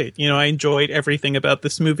can put it. I enjoyed everything about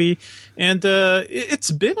this movie, and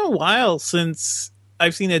it's been a while since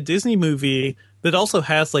I've seen a Disney movie that also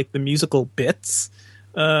has like the musical bits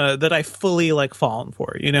that I fully fallen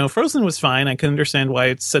for. Frozen was fine. I can understand why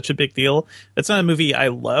it's such a big deal. It's not a movie I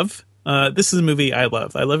love, This is a movie I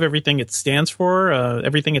love. I love everything it stands for,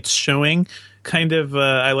 everything it's showing. Kind of,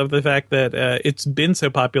 I love the fact that it's been so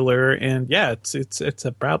popular, and yeah, it's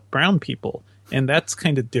about brown people, and that's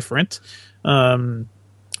kind of different.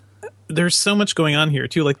 There's so much going on here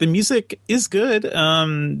too. Like, the music is good,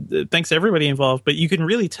 thanks to everybody involved, but you can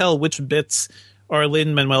really tell which bits are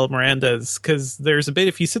Lin-Manuel Miranda's, because there's a bit,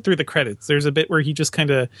 if you sit through the credits, there's a bit where he just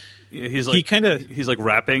he's like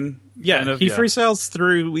rapping. Yeah, he freestyles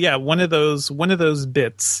through one of those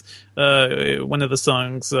bits, one of the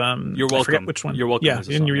songs. You're welcome. I forget which one. You're welcome. Yeah,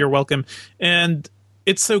 and you're welcome. And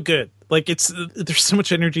it's so good. Like, there's so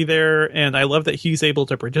much energy there, and I love that he's able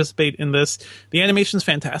to participate in this. The animation's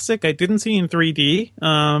fantastic. I didn't see it in 3D,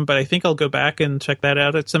 but I think I'll go back and check that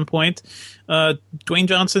out at some point. Dwayne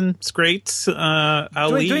Johnson's great.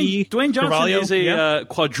 Ali Dwayne Johnson Carvalho, is a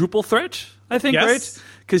quadruple threat, I think, yes. right?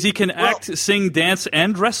 Because he can act, sing, dance,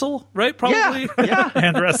 and wrestle, right? Probably. Yeah.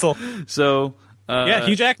 and wrestle. So.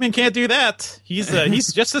 Hugh Jackman can't do that. He's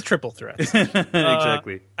just a triple threat.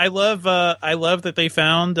 Exactly. I love that they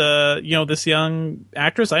found this young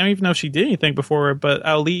actress. I don't even know if she did anything before, but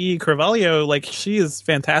Ali Carvalho, like, she is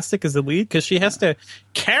fantastic as the lead because she has to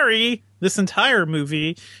carry this entire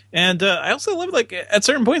movie. And I also love, like, at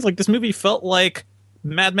certain points, like, this movie felt like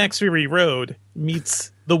Mad Max Fury Road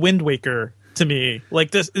meets The Wind Waker. To me,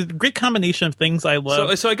 like, this great combination of things I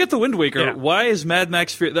love. So I get the Wind Waker. Yeah. Why is Mad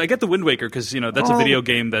Max Fury? I get the Wind Waker because that's a video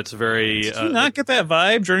game that's very. Did you not get that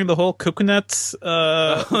vibe during the whole coconuts?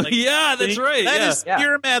 Yeah, that's right. That is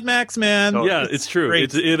pure Mad Max, man. Yeah, it's true.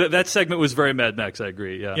 That segment was very Mad Max. I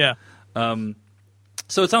agree. Yeah.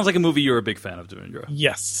 So it sounds like a movie you're a big fan of, Devendra.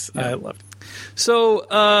 Yes, I loved it. So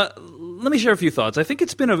let me share a few thoughts. I think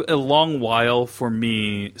it's been a long while for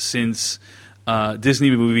me since.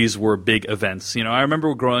 Disney movies were big events. I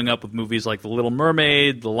remember growing up with movies like The Little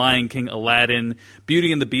Mermaid, The Lion King, Aladdin,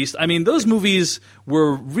 Beauty and the Beast. I mean, those movies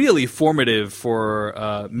were really formative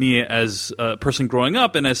for me as a person growing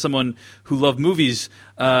up and as someone who loved movies.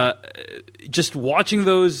 Just watching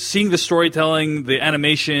those, seeing the storytelling, the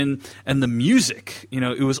animation, and the music,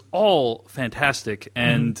 it was all fantastic.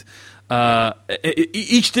 And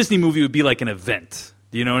each Disney movie would be like an event.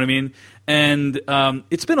 Do you know what I mean? And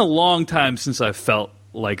it's been a long time since I've felt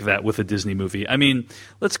like that with a Disney movie. I mean,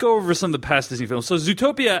 let's go over some of the past Disney films. So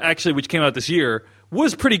Zootopia, actually, which came out this year,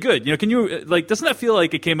 was pretty good. Can you, doesn't that feel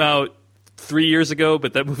like it came out 3 years ago?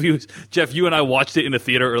 But that movie was, Jeff, you and I watched it in the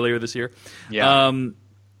theater earlier this year. Yeah.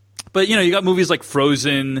 But, you got movies like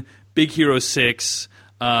Frozen, Big Hero 6,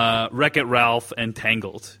 Wreck-It Ralph, and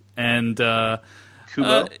Tangled. And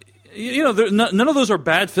Kubo? None of those are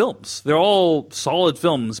bad films. They're all solid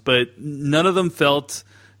films, but none of them felt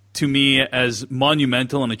to me as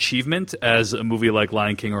monumental an achievement as a movie like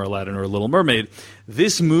Lion King or Aladdin or Little Mermaid.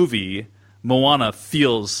 This movie, Moana,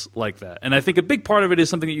 feels like that. And I think a big part of it is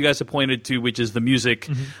something that you guys have pointed to, which is the music.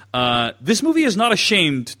 This movie is not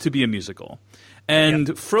ashamed to be a musical.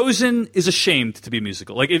 And Frozen is ashamed to be a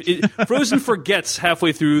musical. Like, Frozen forgets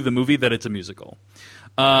halfway through the movie that it's a musical.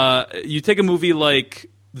 You take a movie like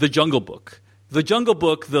The Jungle Book. The Jungle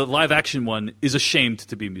Book, the live-action one, is ashamed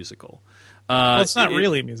to be musical. Well, it's not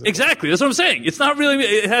really musical. Exactly. That's what I'm saying. It's not really.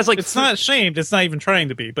 It has like. It's not ashamed. It's not even trying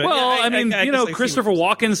to be. But well, Christopher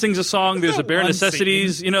Walken sings a song. There's a Bare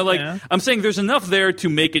Necessities. Scene. I'm saying there's enough there to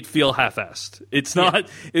make it feel half-assed. It's not.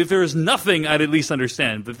 If there's nothing, I'd at least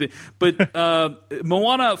understand. But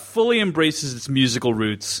Moana fully embraces its musical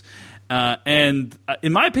roots. And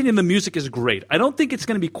in my opinion, the music is great. I don't think it's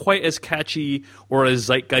going to be quite as catchy or as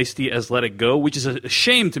zeitgeisty as Let It Go, which is a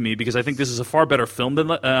shame to me because I think this is a far better film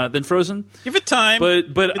than Frozen. Give it time.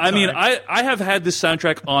 But I mean, I have had this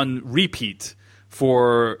soundtrack on repeat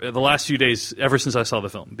for the last few days ever since I saw the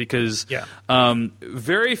film because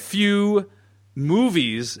very few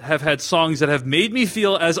movies have had songs that have made me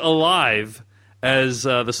feel as alive as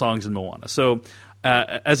the songs in Moana. So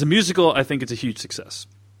as a musical, I think it's a huge success.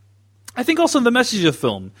 I think also the message of the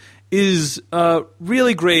film is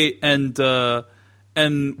really great and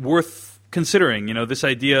worth considering. This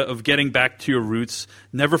idea of getting back to your roots,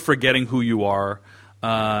 never forgetting who you are,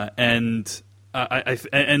 and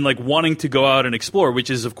like wanting to go out and explore, which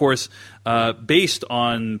is of course based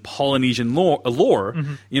on Polynesian lore.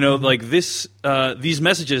 Like this, these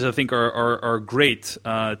messages I think are great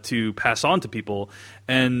to pass on to people,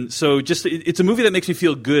 and so it's a movie that makes me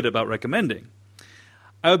feel good about recommending.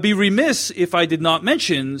 I would be remiss if I did not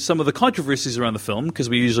mention some of the controversies around the film, because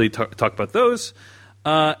we usually talk about those.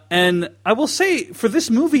 And I will say, for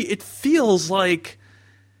this movie, it feels like...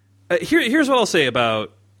 here's what I'll say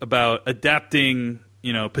about adapting,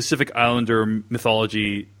 Pacific Islander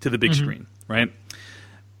mythology to the big screen, right?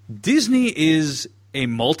 Disney is a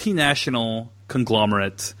multinational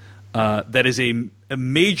conglomerate that is a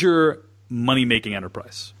major money-making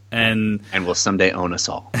enterprise. And will someday own us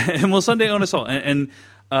all. And will someday own us all. And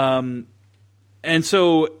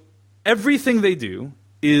so everything they do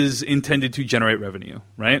is intended to generate revenue,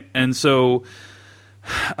 right? And so,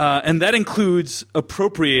 and that includes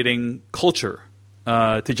appropriating culture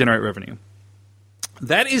to generate revenue.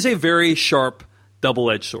 That is a very sharp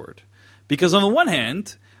double-edged sword. Because on the one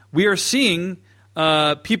hand, we are seeing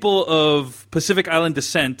people of Pacific Island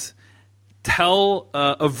descent tell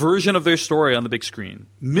a version of their story on the big screen.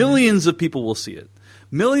 Millions of people will see it.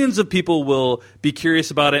 Millions of people will be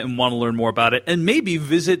curious about it and want to learn more about it, and maybe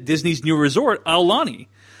visit Disney's new resort, Aulani.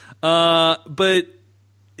 But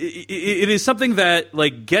it is something that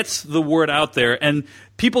like gets the word out there, and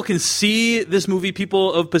people can see this movie.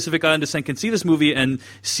 People of Pacific Island descent can see this movie and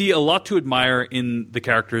see a lot to admire in the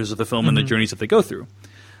characters of the film and the journeys that they go through.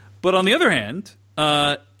 But on the other hand,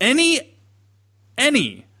 any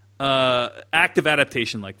active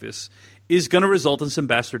adaptation like this is going to result in some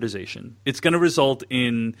bastardization. It's going to result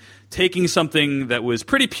in taking something that was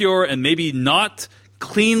pretty pure and maybe not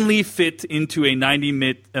cleanly fit into a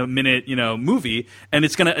 90-minute movie, and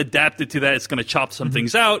it's going to adapt it to that. It's going to chop some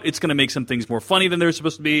things out. It's going to make some things more funny than they're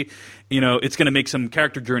supposed to be. It's going to make some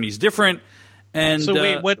character journeys different. And so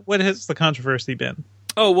wait, what has the controversy been?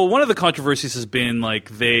 Oh, well, one of the controversies has been like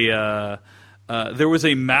there was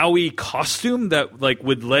a Maui costume that like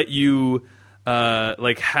would let you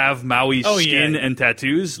have Maui skin and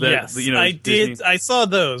tattoos. That, yes, I did. Disney. I saw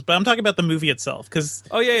those, but I'm talking about the movie itself because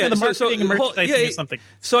the marketing and merchandising is something.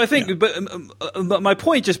 So I think, but my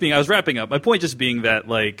point just being, I was wrapping up. My point just being that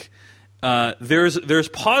like there's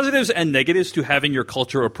positives and negatives to having your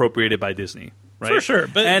culture appropriated by Disney. Right? For sure,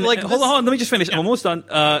 but and hold on, let me just finish. Yeah. I'm almost done.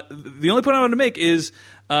 The only point I want to make is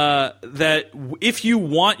that if you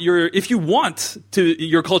want your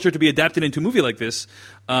culture to be adapted into a movie like this,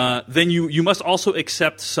 then you must also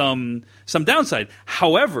accept some downside.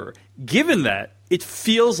 However, given that, it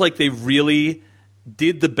feels like they really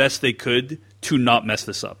did the best they could to not mess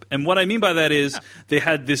this up. And what I mean by that is they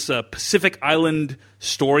had this Pacific Island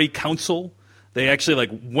Story Council. They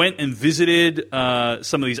actually went and visited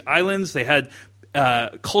some of these islands. They had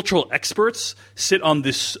cultural experts sit on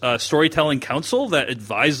this storytelling council that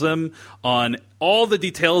advise them on all the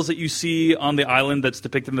details that you see on the island that's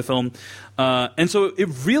depicted in the film. And so it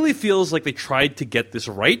really feels like they tried to get this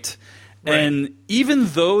right. And even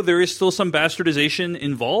though there is still some bastardization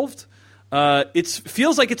involved, it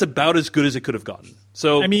feels like it's about as good as it could have gotten.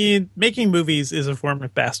 So, I mean, making movies is a form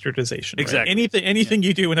of bastardization. Exactly. Right? Anything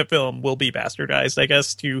you do in a film will be bastardized, I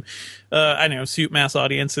guess, to suit mass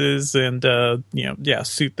audiences and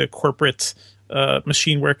suit the corporate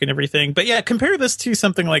machine work and everything. But yeah, compare this to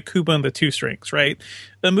something like Kubo and the Two Strings, right?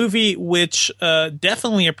 A movie which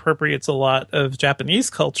definitely appropriates a lot of Japanese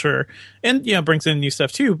culture and brings in new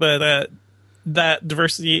stuff too. But that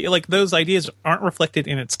diversity, like those ideas, aren't reflected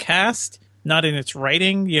in its cast. Not in its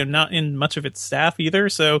writing, not in much of its staff either.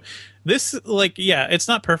 So this, it's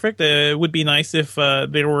not perfect. It would be nice if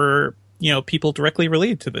there were, people directly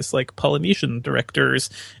related to this, like Polynesian directors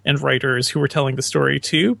and writers who were telling the story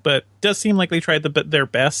too. But it does seem like they tried their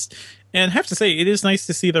best. And I have to say, it is nice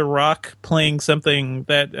to see The Rock playing something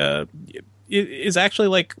that is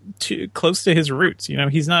actually too close to his roots.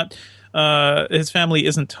 He's not. His family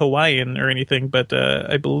isn't Hawaiian or anything, but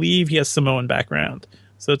I believe he has Samoan background.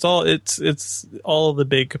 So it's all the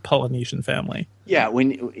big Polynesian family. Yeah,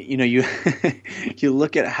 when you you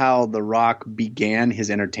look at how The Rock began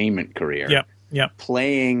his entertainment career,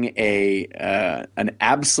 playing an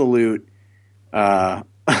absolute a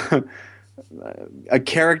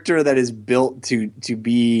character that is built to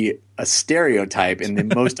be a stereotype in the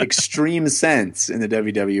most extreme sense in the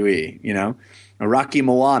WWE. Rocky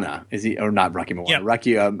Moana is he or not? Rocky Moana,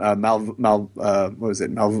 Rocky what was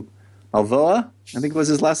it? Malvoa, I think was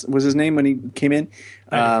his name when he came in.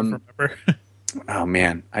 I don't remember. Oh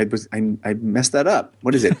man, I messed that up.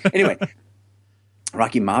 What is it? Anyway,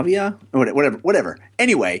 Rocky Maivia, whatever.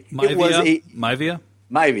 Anyway, it was Maivia.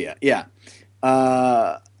 Yeah.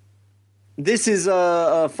 This is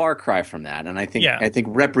a far cry from that, and I think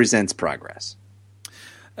represents progress.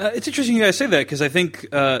 It's interesting you guys say that because I think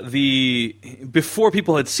before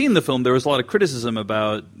people had seen the film, there was a lot of criticism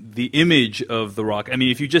about the image of The Rock. I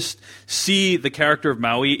mean, if you just see the character of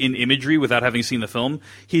Maui in imagery without having seen the film,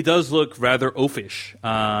 he does look rather oafish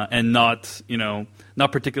and not,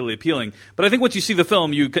 not particularly appealing. But I think once you see the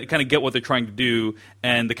film, you kind of get what they're trying to do,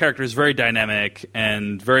 and the character is very dynamic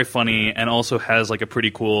and very funny, and also has like a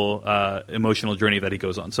pretty cool emotional journey that he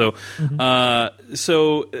goes on. So,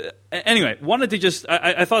 anyway, wanted to just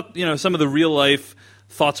I thought some of the real life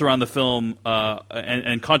thoughts around the film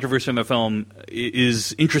and controversy in the film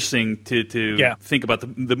is interesting to think about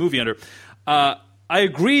the movie under. I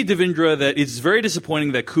agree, Devindra, that it's very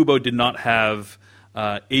disappointing that Kubo did not have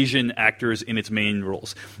Asian actors in its main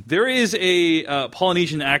roles. There is a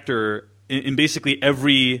Polynesian actor in basically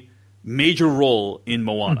every major role in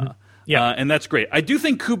Moana. And that's great. I do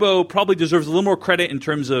think Kubo probably deserves a little more credit in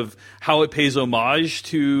terms of how it pays homage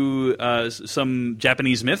to some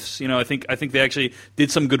Japanese myths. I think they actually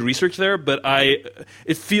did some good research there, but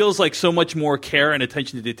it feels like so much more care and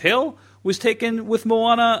attention to detail was taken with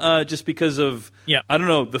Moana, just because of I don't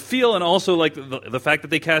know, the feel, and also like the fact that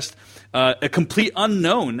they cast a complete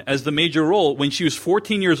unknown as the major role when she was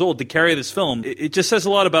 14 years old to carry this film. It just says a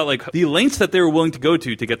lot about like the lengths that they were willing to go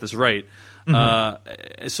to get this right.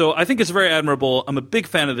 So I think it's very admirable. I'm a big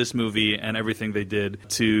fan of this movie and everything they did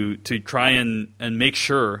to try and make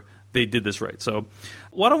sure they did this right. So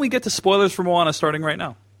why don't we get to spoilers for Moana starting right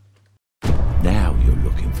now? Now you're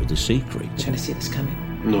looking for the secret. Trying to see this coming?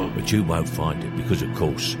 No. But you won't find it because, of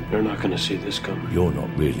course, You're not going to see this coming. you're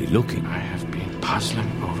not really looking. I have been puzzling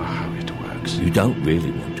over how it works. You don't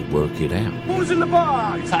really want to work it out. Who's in the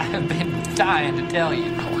box? I have been dying to tell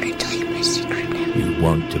you. I want to tell you my secret now. You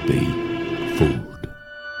want to be fooled.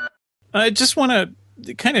 I just want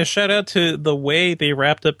to kind of shout out to the way they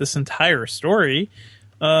wrapped up this entire story,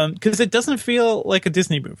 because it doesn't feel like a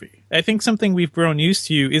Disney movie. I think something we've grown used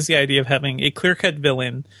to is the idea of having a clear-cut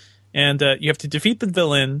villain, and you have to defeat the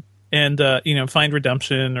villain and find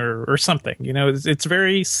redemption or something. It's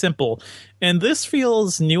very simple, and this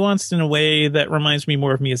feels nuanced in a way that reminds me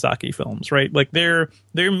more of Miyazaki films, right? Like there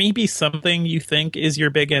may be something you think is your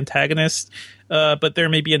big antagonist, but there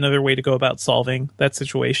may be another way to go about solving that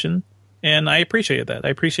situation. And I appreciated that. I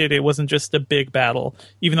appreciate it wasn't just a big battle,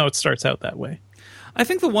 even though it starts out that way. I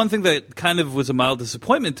think the one thing that kind of was a mild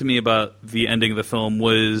disappointment to me about the ending of the film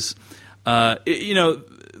was,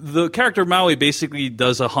 the character Maui basically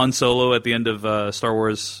does a Han Solo at the end of Star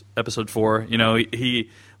Wars Episode 4.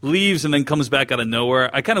 He leaves and then comes back out of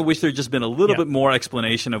nowhere. I kind of wish there had just been a little bit more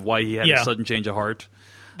explanation of why he had a sudden change of heart.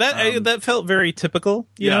 That felt very typical.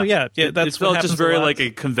 It felt just very like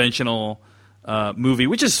a conventional movie,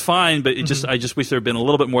 which is fine, but I just wish there had been a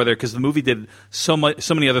little bit more there, because the movie did so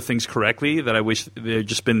many other things correctly that I wish there had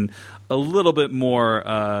just been a little bit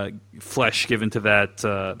more flesh given to that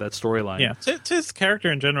storyline. Yeah, to his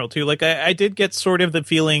character in general too. Like I did get sort of the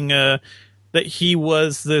feeling that he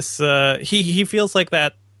was this. He feels like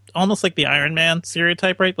that. Almost like the Iron Man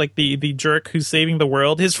stereotype, right? Like the jerk who's saving the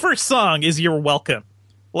world. His first song is "You're Welcome,"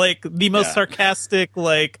 like the most sarcastic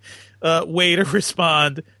way to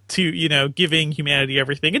respond to giving humanity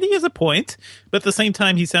everything. And he has a point, but at the same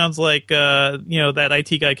time he sounds like that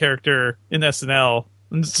IT guy character in SNL,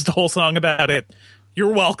 and it's just a whole song about it.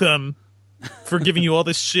 You're welcome for giving you all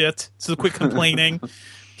this shit, so quit complaining.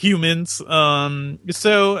 Humans.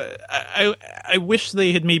 So I wish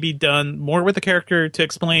they had maybe done more with the character to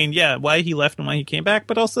explain why he left and why he came back,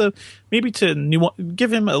 but also maybe to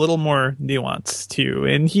give him a little more nuance too.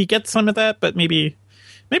 And he gets some of that, but maybe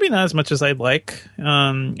not as much as I'd like.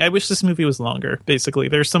 I wish this movie was longer, basically.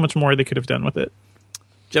 There's so much more they could have done with it.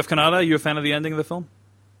 Jeff Kanata, you a fan of the ending of the film?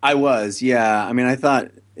 I was, yeah. I mean, I thought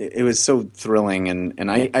it was so thrilling, and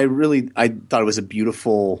I thought it was a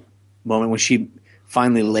beautiful moment when she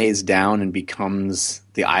finally lays down and becomes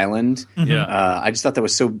the island. I just thought that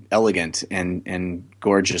was so elegant and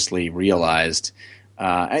gorgeously realized.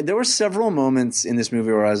 There were several moments in this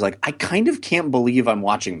movie where I was like, I kind of can't believe I'm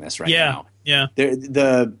watching this right now. Yeah.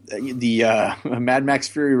 The Mad Max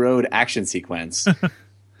Fury Road action sequence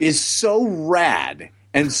is so rad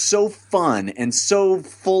and so fun and so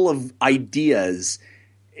full of ideas.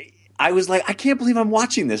 I was like, I can't believe I'm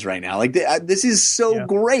watching this right now. Like, this is so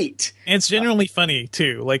great. And it's genuinely funny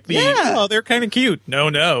too. Like they're kind of cute.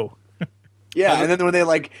 No. Yeah, and then when they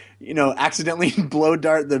accidentally blow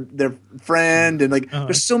dart their friend, and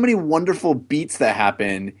there's so many wonderful beats that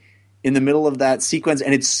happen in the middle of that sequence,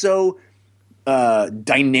 and it's so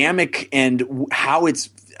dynamic, and how it's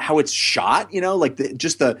shot.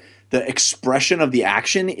 The expression of the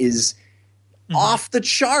action is off the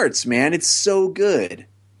charts, man. It's so good.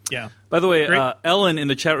 Yeah. By the way, Ellen in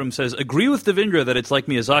the chat room says, agree with Devindra that it's like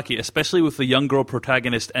Miyazaki, especially with the young girl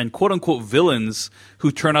protagonist and quote-unquote villains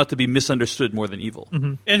who turn out to be misunderstood more than evil.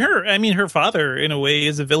 Mm-hmm. And her father, in a way,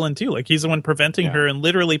 is a villain too. Like, he's the one preventing her and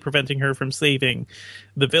literally preventing her from saving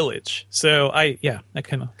the village. So, I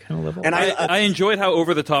kind of level. And I enjoyed how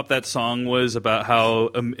over-the-top that song was about how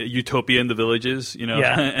utopian the village is,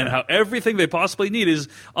 and how everything they possibly need is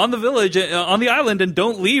on the village, on the island, and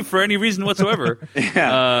don't leave for any reason whatsoever.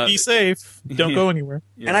 Be safe. Don't go anywhere.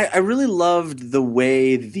 Yeah. And I really loved the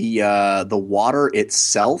way the water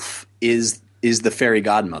itself is the fairy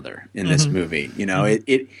godmother in this movie.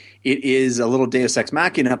 It is a little Deus Ex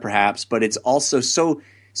Machina, perhaps, but it's also so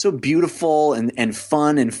beautiful and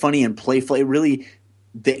fun and funny and playful. It really,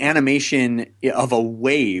 the animation of a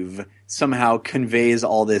wave somehow conveys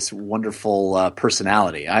all this wonderful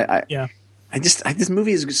personality. This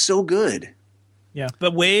movie is so good. Yeah,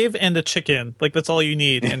 the wave and the chicken, like that's all you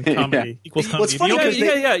need in comedy. Equals comedy. What's funny,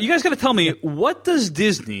 you guys got to tell me, what does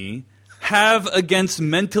Disney have against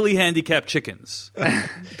mentally handicapped chickens?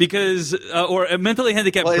 Because or mentally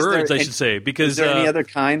handicapped birds, I should say. Because is there any other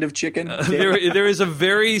kind of chicken? There is a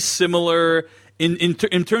very similar in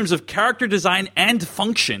terms of character design and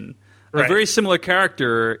function. A very similar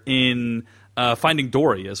character in Finding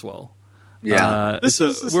Dory as well. Yeah, this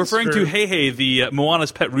is we're referring to Hey, the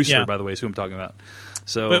Moana's pet rooster, by the way, is who I'm talking about.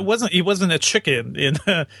 So, but he wasn't a chicken in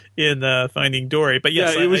Finding Dory. But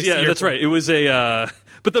yes, it was. Yeah, that's right. It was a.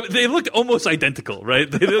 But they looked almost identical, right?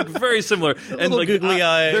 They look very similar, and like googly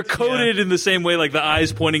eyes. They're coded in the same way, like the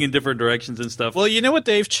eyes pointing in different directions and stuff. Well, you know what,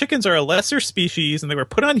 Dave? Chickens are a lesser species, and they were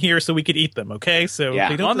put on here so we could eat them. Okay, so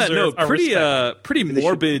they don't on that note, pretty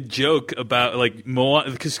morbid joke about like Moana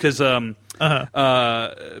because.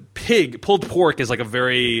 Pulled pork is like a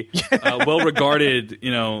very well-regarded,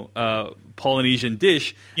 Polynesian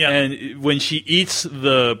dish. Yeah. And when she eats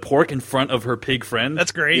the pork in front of her pig friend,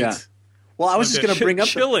 that's great. Yeah. Well, I was just going to bring up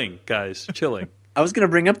chilling. I was going to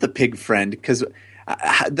bring up the pig friend because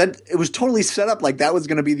that it was totally set up like that was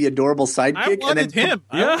going to be the adorable sidekick. I wanted him.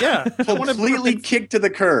 Completely kicked to the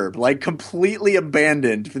curb, like completely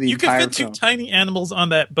abandoned for the entire film. You could fit 2 tiny animals on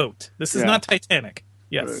that boat. This is not Titanic.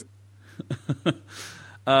 Yes. Right.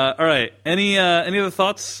 All right. Any other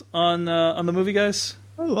thoughts on the movie, guys?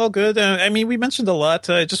 All good. I mean, we mentioned a lot.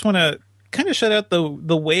 I just want to kind of shout out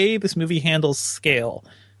the way this movie handles scale.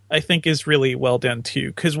 I think is really well done too.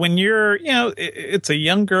 Because when you're, it's a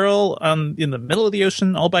young girl in the middle of the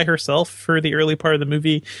ocean all by herself for the early part of the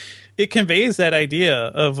movie. It conveys that idea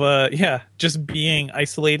of, just being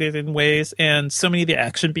isolated in ways. And so many of the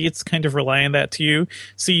action beats kind of rely on that too.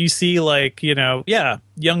 So you see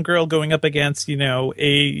young girl going up against,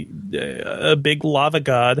 a big lava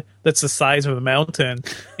god that's the size of a mountain.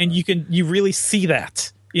 And you really see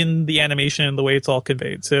that in the animation and the way it's all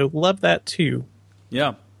conveyed. So love that too.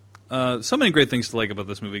 Yeah. So many great things to like about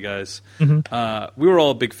this movie, guys. Mm-hmm. We were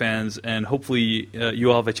all big fans, and hopefully you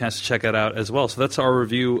all have a chance to check it out as well. So that's our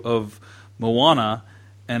review of Moana,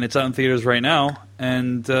 and it's out in theaters right now.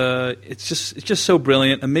 And it's just so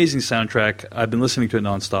brilliant, amazing soundtrack. I've been listening to it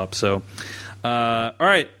nonstop. So, all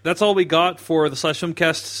right, that's all we got for the Slash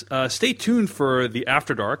Filmcast. Stay tuned for the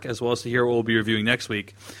After Dark, as well as to hear what we'll be reviewing next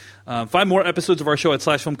week. Find more episodes of our show at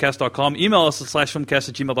slashfilmcast.com. Email us at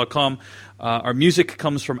slashfilmcast@gmail.com. Our music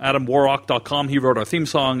comes from adamwarrock.com. He wrote our theme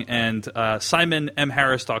song. And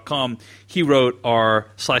simonmharris.com. He wrote our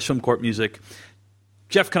Slash Film Court music.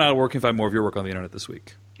 Jeff Kanata, where can you find more of your work on the internet this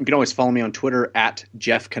week? You can always follow me on Twitter at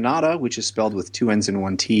Jeff Kanata, which is spelled with 2 N's and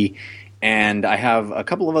 1 T. And I have a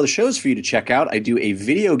couple of other shows for you to check out. I do a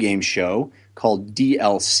video game show called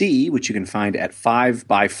DLC, which you can find at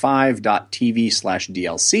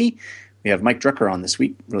 5by5.tv/DLC. We have Mike Drucker on this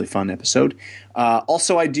week. Really fun episode.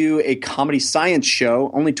 Also, I do a comedy science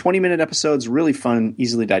show. Only 20-minute episodes. Really fun,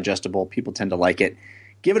 easily digestible. People tend to like it.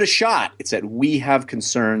 Give it a shot. It's at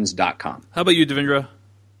wehaveconcerns.com. How about you, Devindra?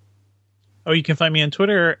 Oh, you can find me on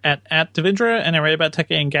Twitter at Devindra, and I write about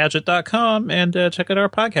techandgadget.com, and check out our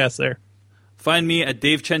podcast there. Find me at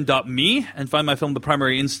davechen.me and find my film The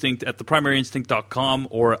Primary Instinct at theprimaryinstinct.com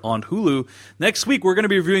or on Hulu. Next week, we're going to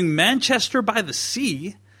be reviewing Manchester by the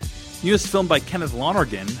Sea, newest film by Kenneth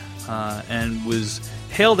Lonergan, and was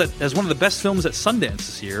hailed as one of the best films at Sundance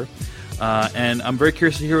this year. And I'm very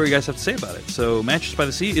curious to hear what you guys have to say about it. So Manchester by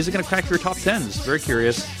the Sea, is it going to crack your top 10s? Very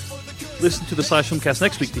curious. Listen to the Slash Filmcast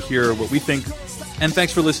next week to hear what we think. And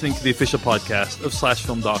thanks for listening to the official podcast of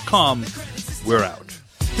SlashFilm.com. We're out.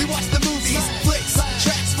 They watch the movies, flicks,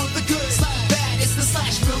 tracks for the good, bad. It's the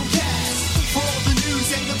Slash Filmcast. For all the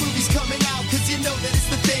news and the movies coming out, 'cause you know that it's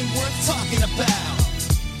the thing worth talking about.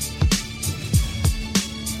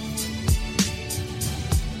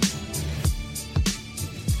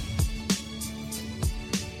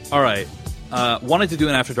 All right. Wanted to do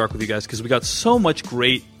an After Dark with you guys because we got so much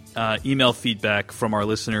great email feedback from our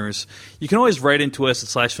listeners. You can always write into us at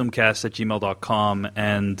 /filmcast@gmail.com.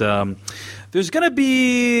 And there's going to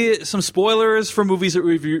be some spoilers for movies that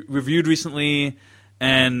we've reviewed recently.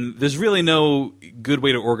 And there's really no good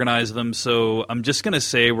way to organize them. So I'm just going to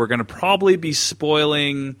say we're going to probably be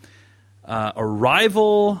spoiling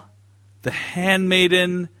Arrival, The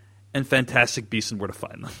Handmaiden, and Fantastic Beasts and Where to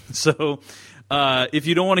Find Them. So if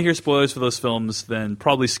you don't want to hear spoilers for those films, then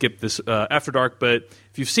probably skip this After Dark. But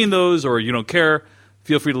if you've seen those or you don't care,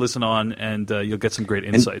 feel free to listen on, and you'll get some great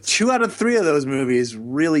insights. And 2 out of 3 of those movies,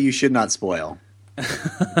 really, you should not spoil.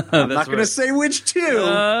 I'm not going to say which 2.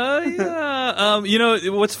 Yeah.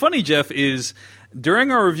 What's funny, Jeff, is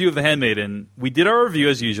during our review of The Handmaiden, we did our review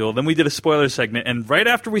as usual. Then we did a spoiler segment. And right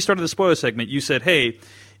after we started the spoiler segment, you said, hey,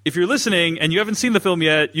 if you're listening and you haven't seen the film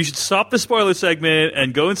yet, you should stop the spoiler segment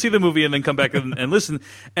and go and see the movie and then come back and listen.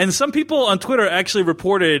 And some people on Twitter actually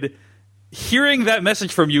reported hearing that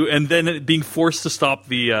message from you and then being forced to stop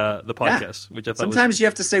the podcast, which I thought sometimes you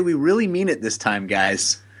have to say, we really mean it this time,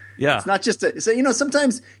 guys. Yeah. It's not just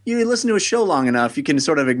sometimes you listen to a show long enough, you can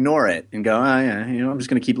sort of ignore it and go, oh, yeah, I'm just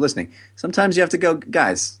going to keep listening. Sometimes you have to go,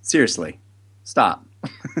 guys, seriously, stop.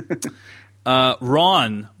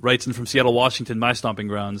 Ron writes in from Seattle, Washington, my stomping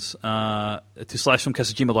grounds, to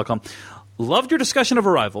 /filmcast@gmail.com. Loved your discussion of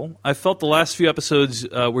Arrival. I felt the last few episodes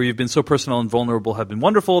where you've been so personal and vulnerable have been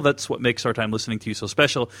wonderful. That's what makes our time listening to you so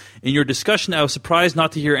special. In your discussion, I was surprised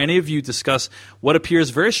not to hear any of you discuss what appears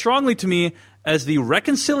very strongly to me as the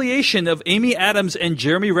reconciliation of Amy Adams and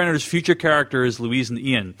Jeremy Renner's future characters, Louise and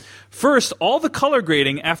Ian. First, all the color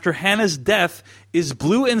grading after Hannah's death is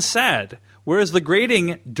blue and sad, whereas the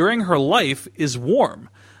grading during her life is warm.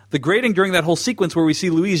 The grading during that whole sequence where we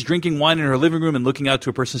see Louise drinking wine in her living room and looking out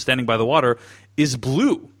to a person standing by the water is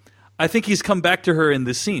blue. I think he's come back to her in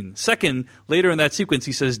this scene. Second, later in that sequence,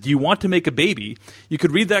 he says, do you want to make a baby? You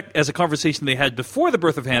could read that as a conversation they had before the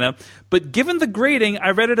birth of Hannah, but given the grading, I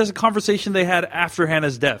read it as a conversation they had after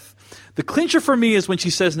Hannah's death. The clincher for me is when she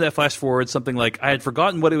says in that flash forward something like, I had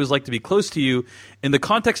forgotten what it was like to be close to you. In the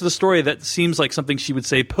context of the story, that seems like something she would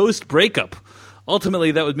say post-breakup. Ultimately,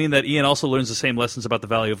 that would mean that Ian also learns the same lessons about the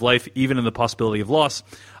value of life, even in the possibility of loss.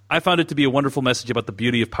 I found it to be a wonderful message about the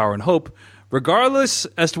beauty of power and hope. Regardless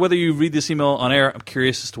as to whether you read this email on air, I'm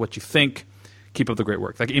curious as to what you think. Keep up the great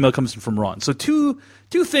work. That email comes from Ron. So two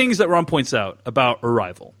things that Ron points out about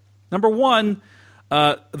Arrival. Number one,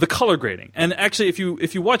 the color grading. And actually, if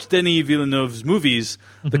you watch Denis Villeneuve's movies,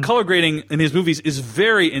 the color grading in his movies is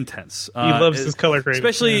very intense. He loves his color grading.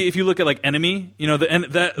 Especially if you look at like Enemy.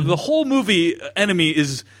 The whole movie Enemy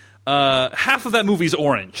is half of that movie is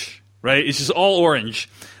orange, right? It's just all orange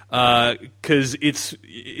because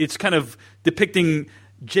it's kind of depicting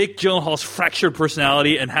Jake Gyllenhaal's fractured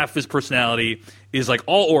personality, and half his personality is like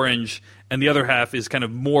all orange, and the other half is kind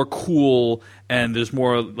of more cool, and there's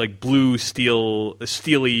more like blue,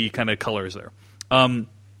 steely kind of colors there.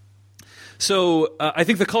 So I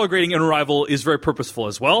think the color grading in Arrival is very purposeful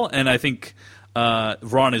as well, and I think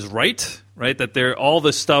Ron is right, that there all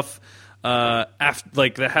this stuff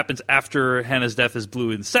that happens after Hannah's death is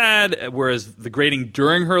blue and sad, whereas the grading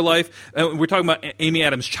during her life, we're talking about Amy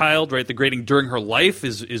Adams' child, right? The grading during her life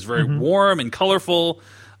is very warm and colorful.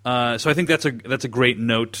 So I think that's a great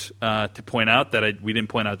note to point out that we didn't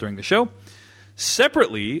point out during the show.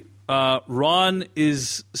 Separately, Ron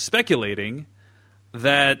is speculating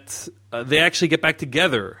that they actually get back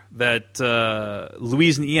together, that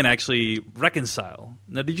Louise and Ian actually reconcile.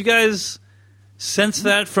 Now, did you guys sense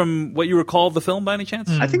that from what you recall of the film by any chance?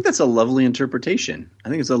 I think that's a lovely interpretation. I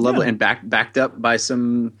think it's a lovely and backed up by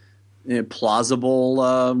some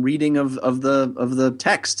plausible reading of the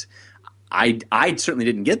text. I certainly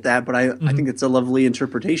didn't get that, but I think it's a lovely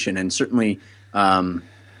interpretation, and certainly open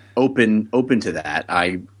to that.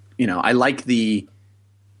 I like the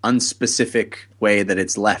unspecific way that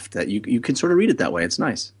it's left, that you can sort of read it that way. It's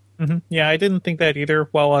nice. Mm-hmm. Yeah, I didn't think that either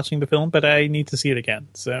while watching the film, but I need to see it again,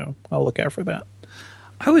 so I'll look out for that.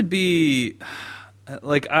 I would be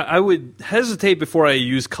I would hesitate before I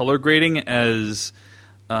use color grading as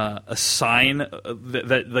a sign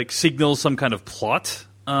that like signals some kind of plot.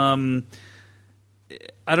 I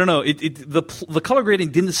don't know. The color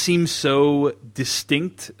grading didn't seem so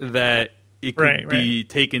distinct that it could be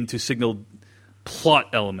taken to signal plot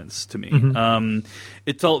elements to me.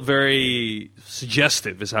 It felt very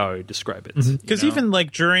suggestive, is how I would describe it. Because even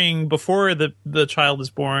like before the child is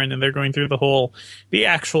born and they're going through the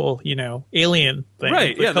actual alien thing,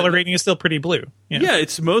 Right, the color rating is still pretty blue. Yeah,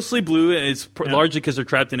 it's mostly blue, and it's largely because they're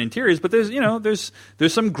trapped in interiors. But there's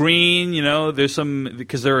some green, there's some,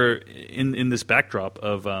 because they're in this backdrop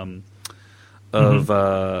of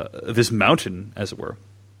this mountain, as it were.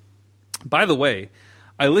 By the way,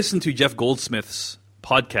 I listened to Jeff Goldsmith's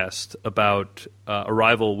podcast about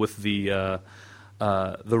Arrival with the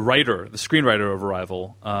screenwriter of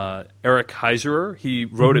Arrival, Eric Heiserer. He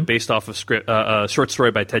wrote it based off of a short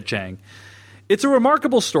story by Ted Chiang. It's a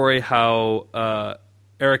remarkable story how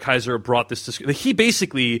Eric Heiserer brought this to. He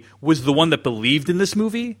basically was the one that believed in this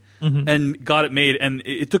movie and got it made, and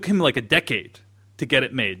it took him like a decade to get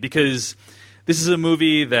it made, because this is a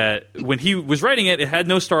movie that when he was writing it, it had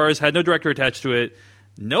no stars, had no director attached to it,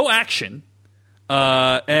 no action,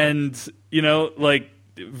 and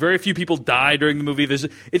very few people die during the movie.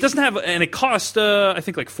 It doesn't have, and it cost I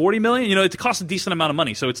think like $40 million. It cost a decent amount of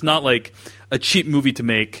money, so it's not like a cheap movie to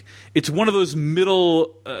make. It's one of those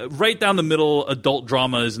middle, right down the middle adult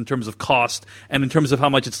dramas in terms of cost and in terms of how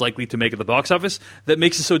much it's likely to make at the box office that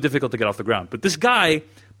makes it so difficult to get off the ground. But this guy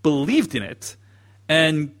believed in it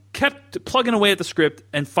and kept plugging away at the script,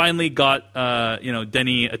 and finally got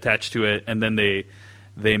Denny attached to it, and then they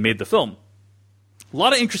made the film. A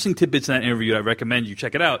lot of interesting tidbits in that interview. I recommend you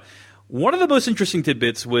check it out. One of the most interesting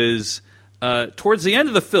tidbits was towards the end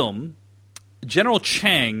of the film, General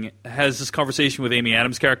Chang has this conversation with Amy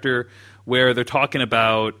Adams' character where they're talking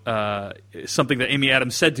about something that Amy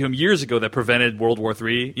Adams said to him years ago that prevented World War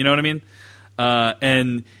III. You know what I mean?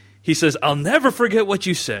 And he says, "I'll never forget what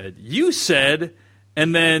you said. You said,"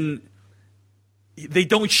 and then they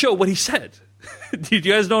don't show what he said. Do you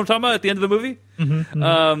guys know what I'm talking about at the end of the movie?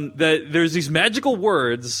 That there's these magical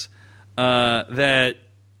words that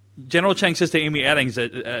General Chang says to Amy Adams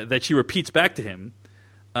that she repeats back to him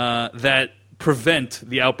that prevent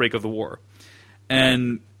the outbreak of the war.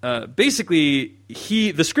 And basically, the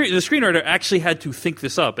screenwriter actually had to think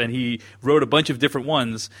this up, and he wrote a bunch of different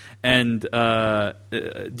ones. And do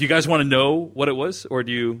you guys want to know what it was, or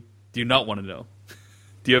do you not want to know?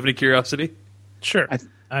 Do you have any curiosity? Sure. I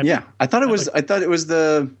thought it was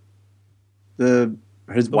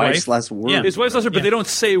his wife's last word. Yeah, his wife's last word, but they don't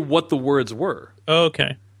say what the words were. Oh,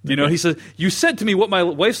 okay. He says, "You said to me what my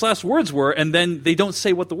wife's last words were," and then they don't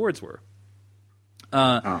say what the words were.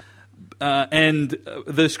 And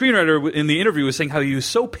the screenwriter in the interview was saying how he was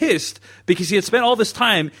so pissed because he had spent all this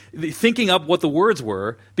time thinking up what the words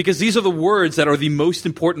were, because these are the words that are the most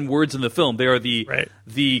important words in the film. They are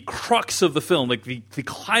the crux of the film, like the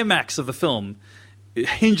climax of the film. It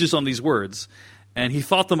hinges on these words, and he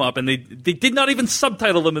thought them up, and they did not even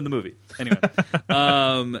subtitle them in the movie. Anyway,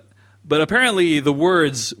 but apparently the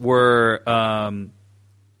words were,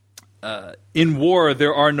 "In war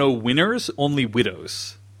there are no winners, only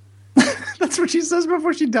widows." That's what she says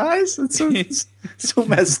before she dies? That's so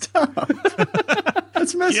messed up.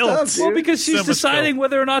 That's messed up, dude. Well, because she's deciding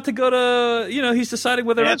whether or not to go to, he's deciding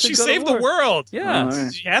whether or not to go to war. She saved the world. Yeah.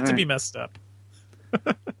 Right. She had to be messed up.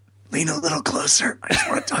 Lean a little closer. I just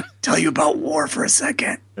want to tell you about war for a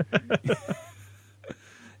second.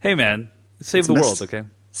 Hey, man. Save the world, okay?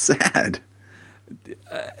 Sad.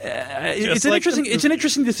 It's an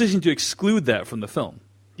interesting decision to exclude that from the film.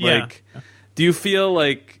 Yeah. Like, do you feel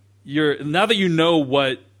like now that you know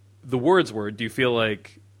what the words were, do you feel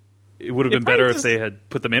like it would have been better if they had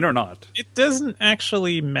put them in or not? It doesn't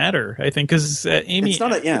actually matter, I think, because Amy... It's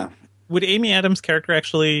not Would Amy Adams' character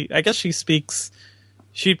actually... I guess she speaks...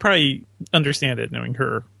 She'd probably understand it, knowing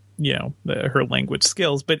her, her language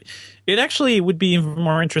skills. But it actually would be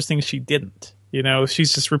more interesting if she didn't.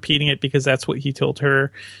 She's just repeating it because that's what he told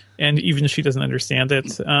her, and even if she doesn't understand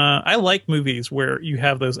it. I like movies where you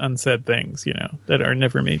have those unsaid things, that are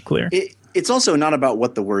never made clear. It's also not about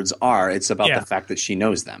what the words are. It's about the fact that she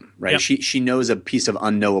knows them, right? Yep. She knows a piece of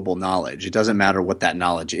unknowable knowledge. It doesn't matter what that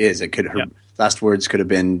knowledge is. Her last words could have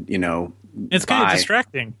been, It's kind of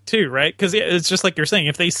distracting too, right? Because it's just like you're saying.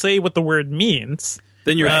 If they say what the word means,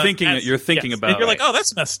 then you're thinking about. And you're like, oh,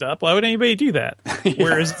 that's messed up. Why would anybody do that?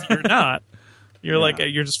 Whereas if you're not. You're like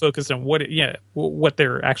you're just focused on what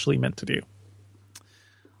they're actually meant to do.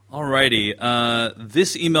 Alrighty,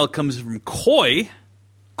 this email comes from Coy.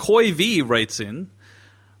 Coy V writes in,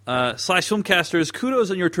 /filmcasters, kudos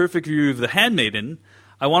on your terrific review of The Handmaiden.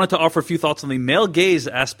 I wanted to offer a few thoughts on the male gaze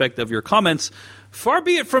aspect of your comments. Far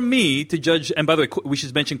be it from me to judge, and by the way, we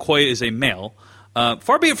should mention Coy is a male.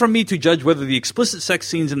 Far be it from me to judge whether the explicit sex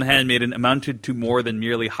scenes in The Handmaiden amounted to more than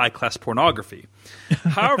merely high-class pornography.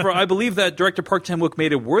 However, I believe that director Park Chan-wook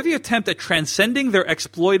made a worthy attempt at transcending their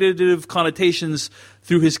exploitative connotations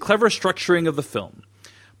through his clever structuring of the film.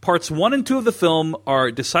 Parts 1 and 2 of the film are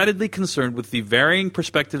decidedly concerned with the varying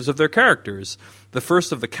perspectives of their characters. The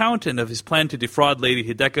first of the Count and of his plan to defraud Lady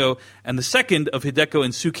Hideko, and the second of Hideko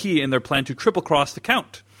and Suki and their plan to triple-cross the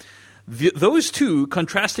Count. Those two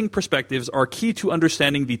contrasting perspectives are key to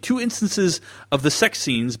understanding the two instances of the sex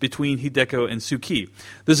scenes between Hideko and Suki.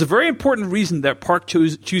 There's a very important reason that Park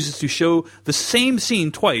chooses to show the same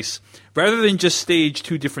scene twice, rather than just stage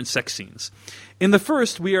two different sex scenes. In the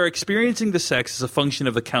first, we are experiencing the sex as a function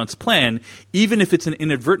of the Count's plan, even if it's an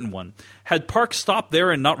inadvertent one. Had Park stopped there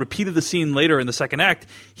and not repeated the scene later in the second act,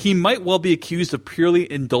 he might well be accused of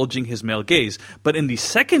purely indulging his male gaze. But in the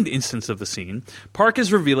second instance of the scene, Park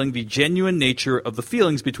is revealing the genuine nature of the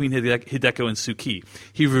feelings between Hideko and Suki.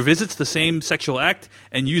 He revisits the same sexual act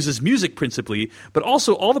and uses music principally, but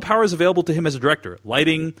also all the powers available to him as a director,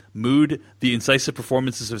 lighting, mood, the incisive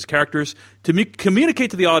performances of his characters, to communicate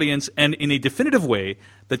to the audience and in a definitive way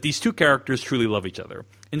that these two characters truly love each other.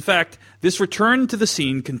 In fact, this return to the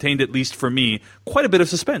scene contained, at least for me, quite a bit of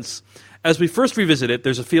suspense. As we first revisit it,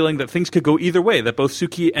 there's a feeling that things could go either way, that both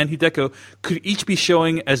Suki and Hideko could each be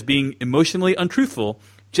showing as being emotionally untruthful,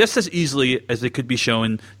 just as easily as they could be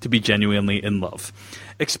shown to be genuinely in love.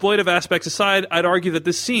 Exploitive aspects aside, I'd argue that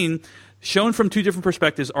this scene, shown from two different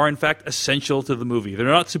perspectives, are in fact essential to the movie. They're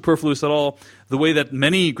not superfluous at all, the way that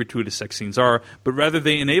many gratuitous sex scenes are, but rather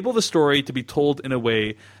they enable the story to be told in a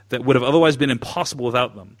way that would have otherwise been impossible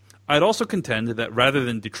without them. I'd also contend that rather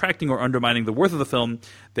than detracting or undermining the worth of the film,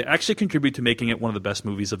 they actually contribute to making it one of the best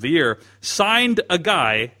movies of the year. Signed, a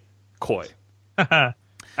guy, Koi. I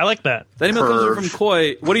like that. That email comes from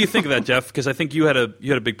Koi. What do you think of that, Jeff? Because I think you had a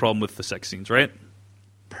big problem with the sex scenes, right?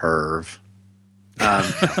 Perv.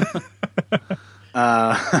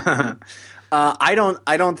 I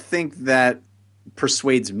don't think that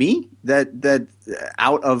persuades me that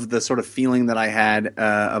out of the sort of feeling that I had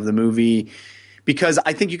of the movie, because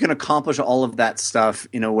I think you can accomplish all of that stuff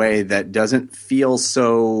in a way that doesn't feel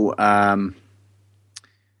so.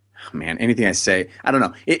 Anything I say, I don't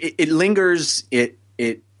know. It lingers. It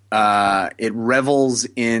revels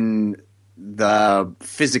in the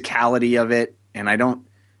physicality of it, and I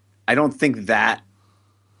don't think that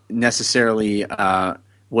necessarily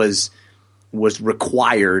was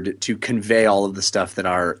required to convey all of the stuff that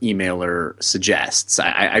our emailer suggests.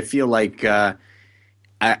 I feel like,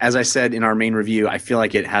 as I said in our main review, I feel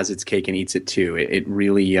like it has its cake and eats it too. It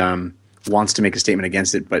really wants to make a statement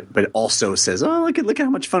against it, but also says, "Oh, look at how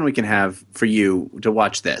much fun we can have for you to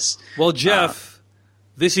watch this." Well, Jeff,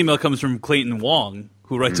 this email comes from Clayton Wong,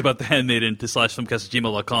 who writes about The Handmaiden to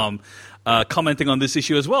 /filmcast@gmail.com, commenting on this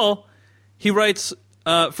issue as well. He writes,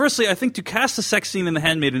 firstly, I think to cast the sex scene in The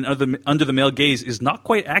Handmaiden under the male gaze is not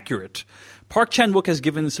quite accurate. Park Chan-wook has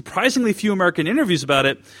given surprisingly few American interviews about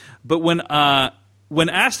it, but when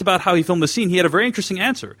asked about how he filmed the scene, he had a very interesting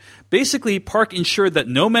answer. Basically, Park ensured that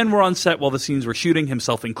no men were on set while the scenes were shooting,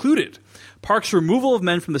 himself included. Park's removal of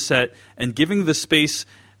men from the set and giving them space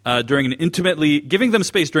during an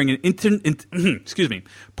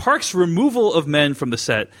Park's removal of men from the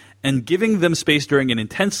set and giving them space during an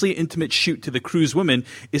intensely intimate shoot to the crew's women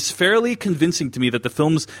is fairly convincing to me that the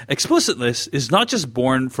film's explicitness is not just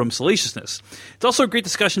born from salaciousness. It's also a great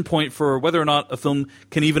discussion point for whether or not a film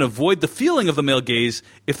can even avoid the feeling of the male gaze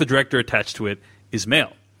if the director attached to it is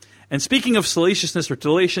male. And speaking of salaciousness or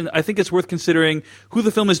titillation, I think it's worth considering who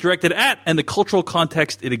the film is directed at and the cultural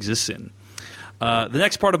context it exists in. The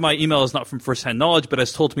next part of my email is not from first-hand knowledge, but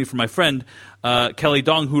as told to me from my friend, Kelly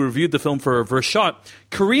Dong, who reviewed the film for Reverse Shot.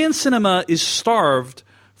 Korean cinema is starved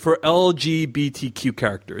for LGBTQ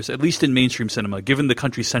characters, at least in mainstream cinema, given the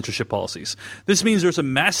country's censorship policies. This means there's a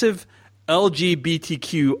massive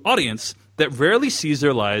LGBTQ audience that rarely sees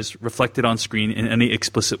their lives reflected on screen in any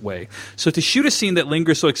explicit way. So to shoot a scene that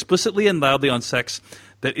lingers so explicitly and loudly on sex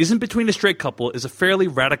that isn't between a straight couple is a fairly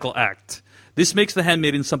radical act. This makes The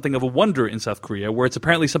Handmaiden something of a wonder in South Korea, where it's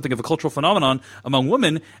apparently something of a cultural phenomenon among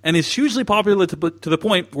women and is hugely popular to the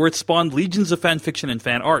point where it spawned legions of fan fiction and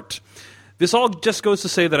fan art. This all just goes to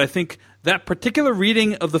say that I think that particular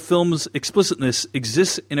reading of the film's explicitness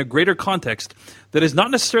exists in a greater context that is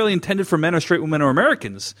not necessarily intended for men or straight women or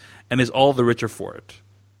Americans and is all the richer for it.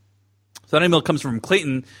 So that email comes from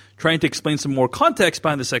Clayton trying to explain some more context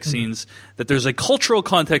behind the sex scenes, that there's a cultural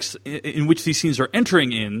context in which these scenes are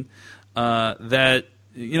entering in, that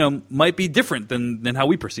might be different than how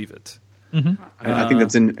we perceive it. Mm-hmm. I think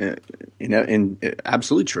that's in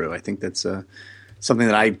absolutely true. I think that's something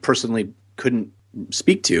that I personally couldn't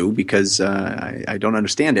speak to because I don't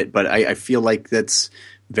understand it, but I feel like that's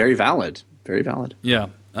very valid. Very valid. Yeah.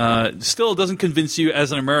 Still doesn't convince you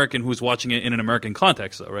as an American who's watching it in an American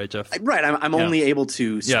context, though, right, Jeff? Right. I'm only able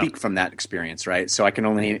to speak from that experience, right? So I can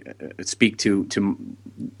only speak to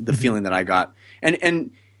the feeling that I got.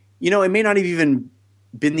 And you know, it may not have even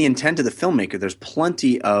been the intent of the filmmaker. There's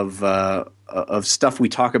plenty of stuff we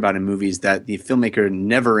talk about in movies that the filmmaker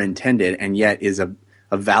never intended, and yet is a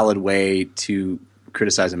valid way to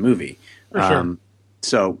criticize a movie. For sure.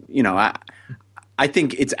 So, you know, I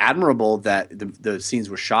think it's admirable that the scenes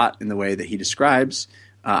were shot in the way that he describes.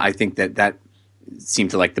 I think that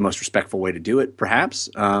seemed to like the most respectful way to do it, perhaps.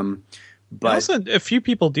 But also, a few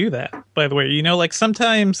people do that, by the way. You know, like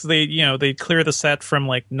sometimes they clear the set from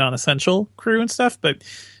like non-essential crew and stuff, but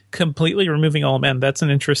completely removing all men, that's an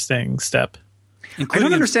interesting step. I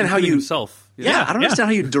don't understand how you himself. Yeah, I don't understand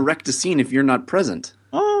how you direct a scene if you're not present.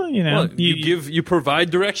 Oh, you know, well, you provide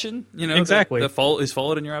direction. You know, exactly. that is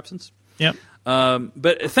followed in your absence. Yep.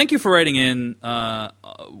 But thank you for writing in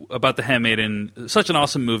about The Handmaiden. Such an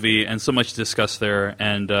awesome movie and so much to discuss there,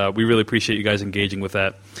 and we really appreciate you guys engaging with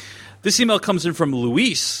that. This email comes in from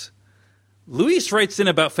Luis. Luis writes in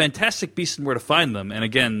about Fantastic Beasts and Where to Find Them, and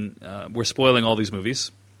again, we're spoiling all these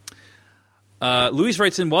movies. Luis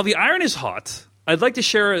writes in, while the iron is hot, I'd like to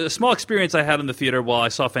share a small experience I had in the theater while I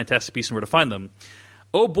saw Fantastic Beasts and Where to Find Them.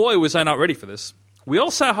 Oh boy, was I not ready for this. We all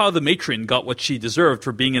saw how the matron got what she deserved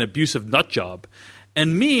for being an abusive nut job.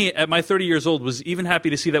 And me, at my 30 years old, was even happy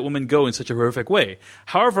to see that woman go in such a horrific way.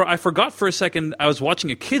 However, I forgot for a second I was watching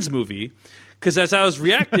a kid's movie, because as I was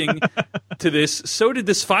reacting to this, so did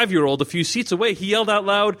this 5-year-old a few seats away. He yelled out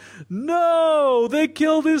loud, "No, they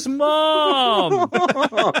killed his mom!"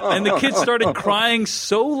 And the kid started crying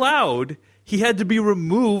so loud, he had to be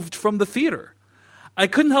removed from the theater. I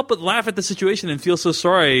couldn't help but laugh at the situation and feel so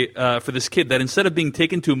sorry for this kid that instead of being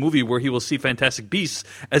taken to a movie where he will see Fantastic Beasts,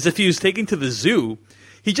 as if he was taken to the zoo,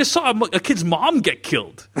 he just saw a kid's mom get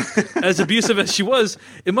killed. As abusive as she was,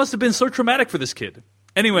 it must have been so traumatic for this kid.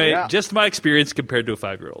 Anyway, just my experience compared to a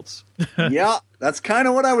 5-year-old's. Yeah, that's kind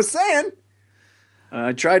of what I was saying.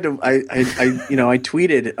 I tried to, I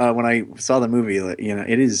tweeted when I saw the movie, you know,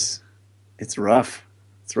 it's rough.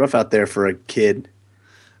 It's rough out there for a kid.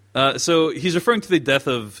 So he's referring to the death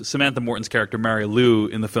of Samantha Morton's character, Mary Lou,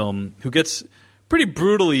 in the film, who gets pretty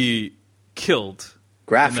brutally killed.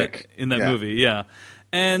 Graphic. In that movie, yeah.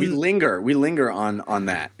 And we linger on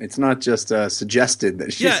that. It's not just suggested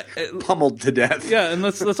that she's pummeled to death. Yeah, and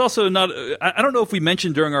let's also not. I don't know if we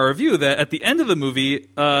mentioned during our review that at the end of the movie,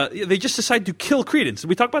 they just decide to kill Credence. Did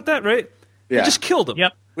we talk about that, right? Yeah. They just killed him.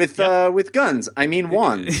 Yep. With guns. I mean,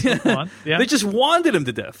 wands. Yeah. They just wanded him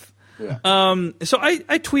to death. Yeah. So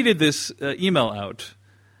I tweeted this email out,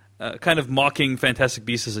 kind of mocking Fantastic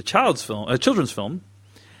Beasts as a children's film.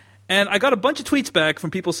 And I got a bunch of tweets back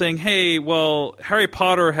from people saying, hey, well, Harry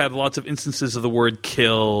Potter had lots of instances of the word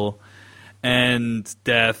kill and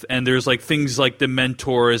death, and there's like things like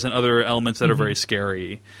Dementors and other elements that are very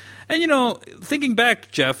scary. And, you know, thinking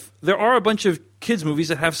back, Jeff, there are a bunch of kids' movies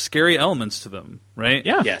that have scary elements to them, right?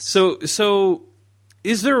 Yeah. Yes. So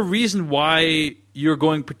is there a reason why you're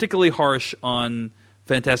going particularly harsh on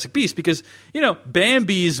Fantastic Beasts? Because, you know,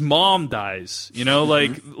 Bambi's mom dies, you know,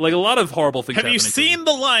 like a lot of horrible things. Have you seen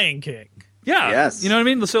The Lion King? Yeah. Yes. You know what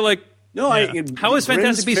I mean? So, like, how is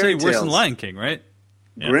Fantastic Beasts any worse than Lion King, right?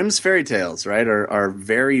 Yeah. Grimm's fairy tales, right, are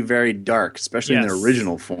very, very dark, especially in their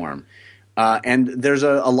original form. And there's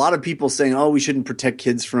a lot of people saying, oh, we shouldn't protect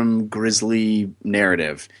kids from grisly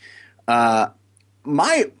narrative.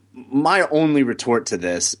 My only retort to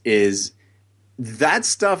this is that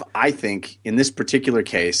stuff, I think, in this particular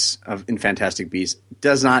case in Fantastic Beasts,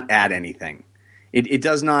 does not add anything. It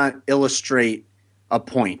does not illustrate a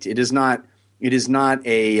point. It is not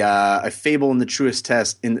a fable in the truest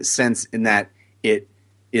test in the sense in that it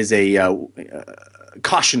is a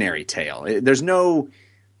cautionary tale. There's no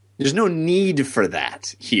need for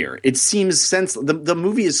that here. It seems the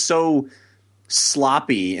movie is so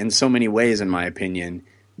sloppy in so many ways, in my opinion,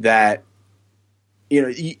 that you know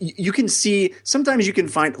you can see sometimes you can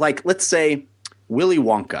find, like, let's say Willy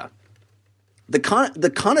Wonka. The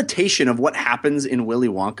connotation of what happens in Willy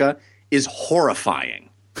Wonka is horrifying,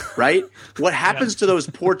 right? What happens to those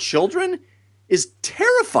poor children is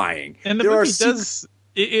terrifying. And the movie does.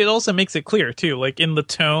 It also makes it clear too, like in the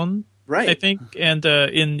tone, right? I think, and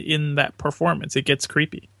in that performance, it gets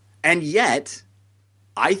creepy. And yet,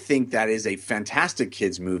 I think that is a fantastic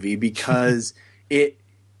kids movie because it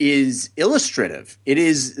is illustrative. It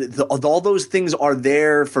is all those things are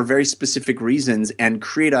there for very specific reasons and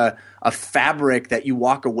create a fabric that you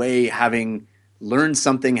walk away having learned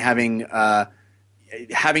something, having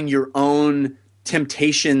having your own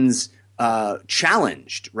temptations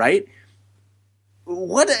challenged, right?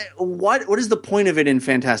 What is the point of it in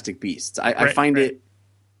Fantastic Beasts? I find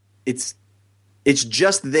it's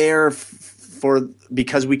just there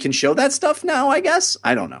because we can show that stuff now, I guess.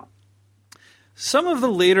 I don't know. Some of the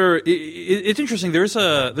later, it's interesting. There's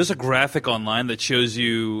a graphic online that shows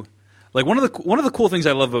you, like, one of the cool things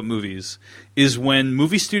I love about movies is when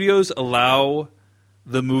movie studios allow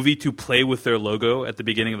the movie to play with their logo at the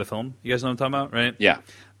beginning of the film. You guys know what I'm talking about, right? Yeah,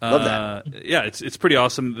 love that. Yeah, it's pretty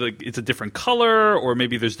awesome. Like, it's a different color, or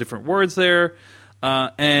maybe there's different words there.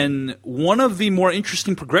 And one of the more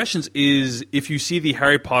interesting progressions is if you see the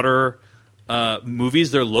Harry Potter movies,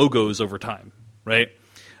 their logos over time, right?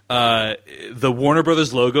 The Warner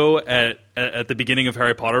Brothers logo at the beginning of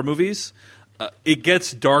Harry Potter movies, it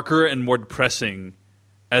gets darker and more depressing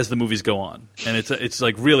as the movies go on, and it's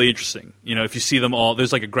like really interesting. You know, if you see them all,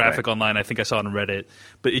 there's like a graphic online. I think I saw it on Reddit,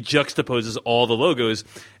 but it juxtaposes all the logos.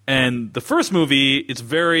 And the first movie, it's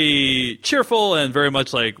very cheerful and very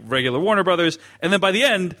much like regular Warner Brothers. And then by the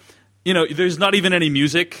end, you know, there's not even any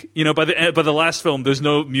music. You know, by the last film, there's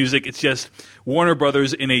no music. It's just Warner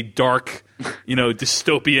Brothers in a dark, you know,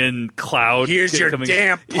 dystopian cloud. Here's your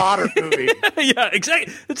damn Potter movie. Yeah,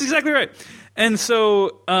 exactly. That's exactly right. And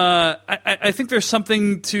so I think there's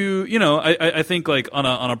something to, you know, I think like on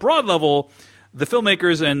a broad level, the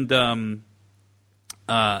filmmakers and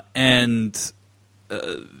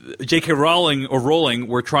J.K. Rowling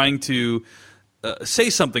were trying to say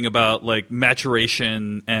something about like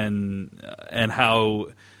maturation and how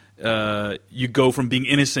you go from being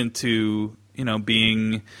innocent to, you know,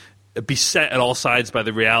 being beset at all sides by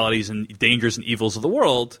the realities and dangers and evils of the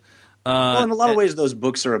world. Well, in a lot of ways, those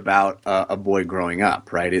books are about a boy growing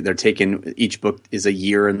up, right? They're taken. Each book is a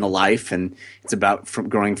year in the life, and it's about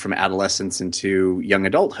growing from adolescence into young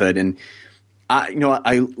adulthood. And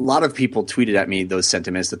a lot of people tweeted at me those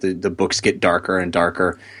sentiments that the books get darker and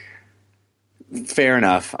darker. Fair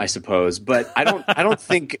enough, I suppose, but I don't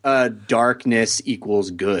think darkness equals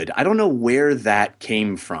good. I don't know where that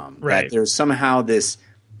came from. Right. That there's somehow this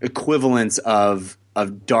equivalence of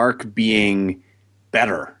dark being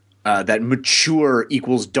better. That mature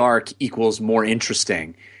equals dark equals more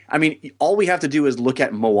interesting. I mean, all we have to do is look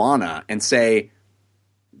at Moana and say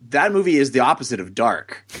that movie is the opposite of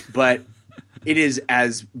dark, but it is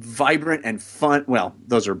as vibrant and fun. Well,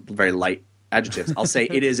 those are very light adjectives. I'll say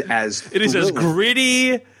it is as as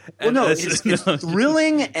gritty. Well, no, it's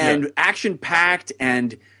thrilling and action packed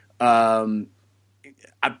and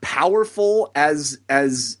powerful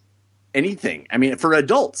as anything. I mean, for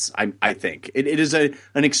adults, I think it is an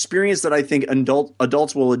experience that I think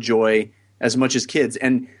adults will enjoy as much as kids.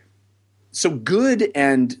 And so good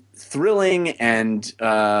and thrilling and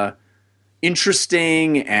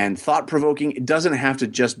interesting and thought provoking. It doesn't have to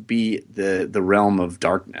just be the realm of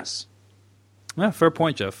darkness. Yeah, fair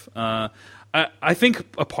point, Jeff. I think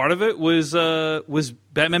a part of it was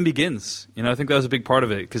Batman Begins. You know, I think that was a big part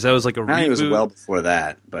of it because that was like a reboot. I think it was well before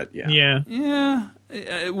that, but yeah.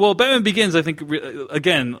 Well, Batman Begins, I think,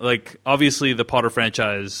 again, like obviously the Potter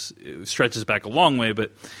franchise stretches back a long way,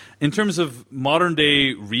 but in terms of modern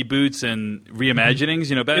day reboots and reimaginings,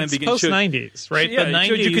 you know, Batman it's Begins post '90s, right? Yeah, the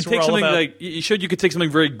 '90s you could take were all something about... like you could take something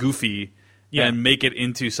very goofy and make it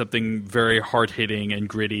into something very hard hitting and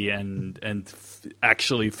gritty and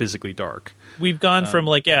actually physically dark. We've gone from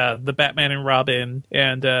the Batman and Robin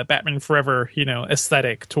and Batman Forever, you know,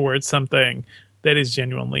 aesthetic towards something that is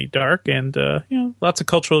genuinely dark, and lots of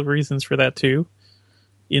cultural reasons for that too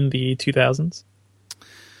in the 2000s.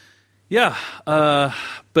 Yeah,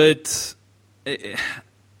 but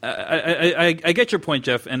I get your point,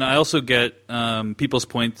 Jeff, and I also get people's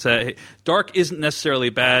points that dark isn't necessarily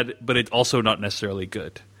bad, but it's also not necessarily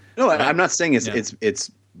good. No, right? I'm not saying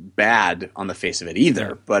it's bad on the face of it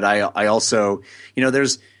either, but I also, you know,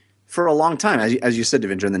 there's for a long time, as you said,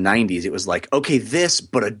 Devindra, in the 90s, it was like, okay, this,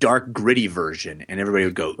 but a dark, gritty version, and everybody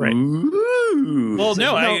would go, ooh. Well,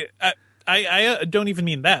 no, I don't even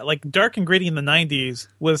mean that. Like, dark and gritty in the 90s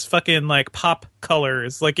was fucking like pop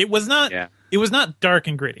colors. Like, it was not dark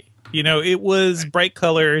and gritty. You know, it was bright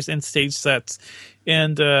colors and stage sets.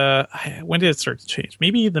 And when did it start to change?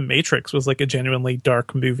 Maybe The Matrix was like a genuinely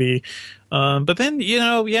dark movie. But then, you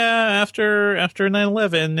know, after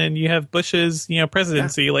 9/11 and you have Bush's, you know,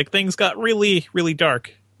 presidency, like things got really, really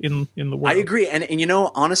dark in the world. I agree. And you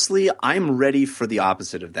know, honestly, I'm ready for the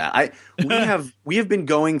opposite of that. We have been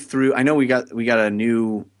going through, I know we got a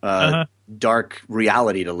new dark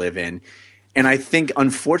reality to live in. And I think,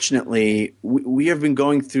 unfortunately, we have been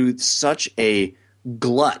going through such a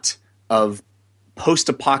glut of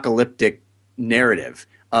post-apocalyptic narrative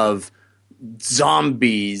of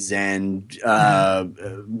zombies and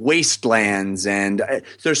wastelands, and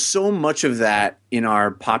there's so much of that in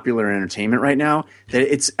our popular entertainment right now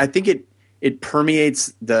that I think it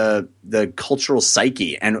permeates the cultural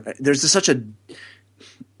psyche, and there's such a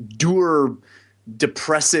dour,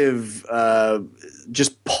 depressive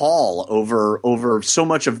just pall over so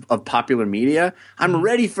much of popular media. I'm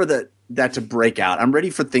ready for that to break out. I'm ready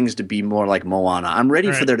for things to be more like Moana. I'm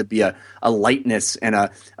ready for there to be a lightness and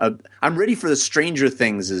I'm ready for the Stranger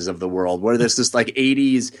Thingses of the world, where there's this like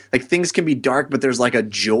 80s, like things can be dark, but there's like a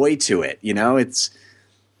joy to it. You know,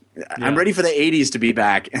 I'm ready for the 80s to be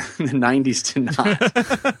back and the 90s to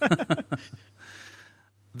not.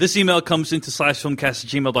 This email comes into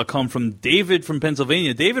 /filmcast@gmail.com from David from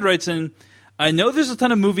Pennsylvania. David writes in, I know there's a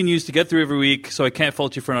ton of movie news to get through every week, so I can't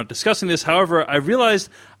fault you for not discussing this. However, I realized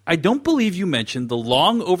I don't believe you mentioned the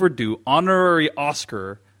long overdue honorary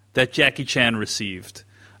Oscar that Jackie Chan received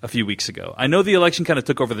a few weeks ago. I know the election kind of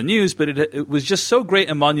took over the news, but it was just so great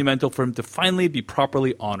and monumental for him to finally be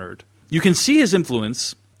properly honored. You can see his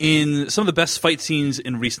influence in some of the best fight scenes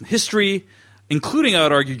in recent history, including, I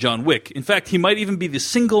would argue, John Wick. In fact, he might even be the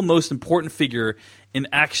single most important figure in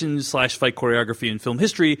action/fight choreography in film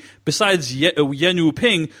history, besides Yen Wu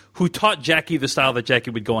Ping, who taught Jackie the style that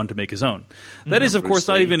Jackie would go on to make his own. That is, of course,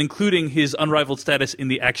 not even including his unrivaled status in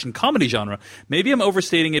the action comedy genre. Maybe I'm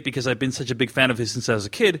overstating it because I've been such a big fan of his since I was a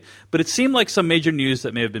kid, but it seemed like some major news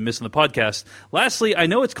that may have been missed in the podcast. Lastly, I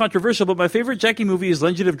know it's controversial, but my favorite Jackie movie is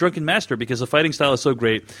Legend of Drunken Master because the fighting style is so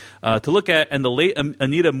great to look at, and the late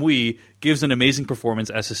Anita Mui gives an amazing performance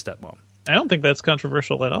as his stepmom. I don't think that's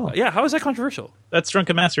controversial at all. Yeah, how is that controversial? That's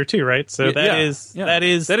Drunken Master too, right? So that is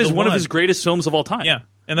one of his greatest films of all time. Yeah,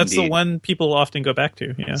 and that's the one people often go back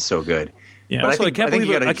to. Yeah, it's so good. Yeah, but also, I can't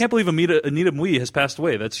believe Anita Mui has passed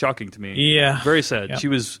away. That's shocking to me. Yeah, very sad. Yeah. She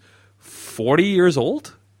was 40 years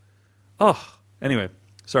old. Oh, anyway,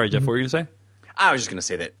 sorry, Jeff. What were you going to say? I was just going to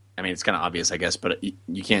say that. I mean, it's kind of obvious, I guess, but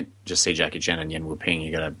you can't just say Jackie Chan and Yen Wu Ping.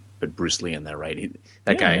 You got to put Bruce Lee in there, right?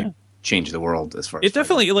 That guy changed the world as far as it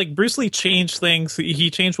definitely like Bruce Lee changed things. He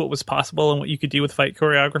changed what was possible and what you could do with fight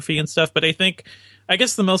choreography and stuff. But I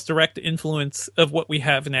guess the most direct influence of what we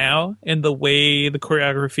have now and the way the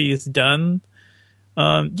choreography is done,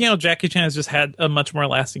 Jackie Chan has just had a much more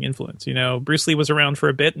lasting influence. You know, Bruce Lee was around for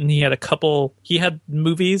a bit and he had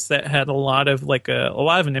movies that had a lot of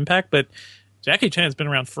an impact, but Jackie Chan's been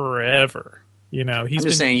around forever. You know, I'm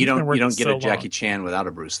just saying you don't get a Jackie Chan without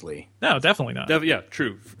a Bruce Lee. No, definitely not. Yeah,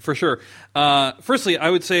 true, for sure. Firstly, I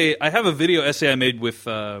would say I have a video essay I made with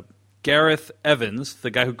Gareth Evans, the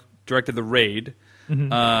guy who directed The Raid.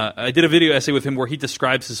 Mm-hmm. I did a video essay with him where he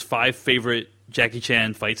describes his 5 favorite Jackie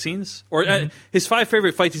Chan fight scenes, or his 5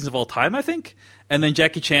 favorite fight scenes of all time, I think. And then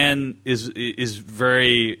Jackie Chan is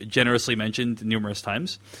very generously mentioned numerous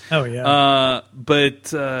times. Oh yeah,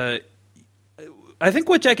 but. I think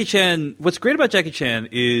what's great about Jackie Chan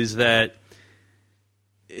is that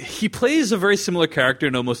he plays a very similar character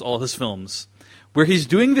in almost all his films, where he's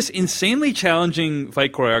doing this insanely challenging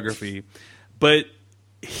fight choreography, but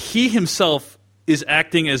he himself is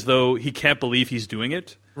acting as though he can't believe he's doing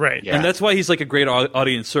it. Right. Yeah. And that's why he's like a great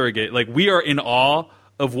audience surrogate. Like, we are in awe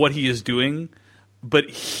of what he is doing, but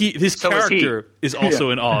his character is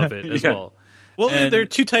also in awe of it as well. Well, there are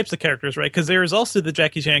 2 types of characters, right? Because there is also the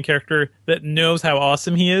Jackie Chan character that knows how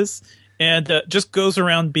awesome he is and just goes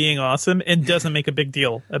around being awesome and doesn't make a big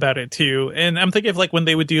deal about it, too. And I'm thinking of like when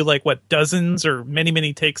they would do dozens or many,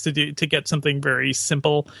 many takes to get something very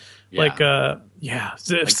simple. Like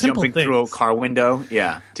simple jumping things. through a car window,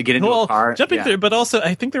 to get into a car. Jumping through, but also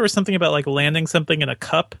I think there was something about like landing something in a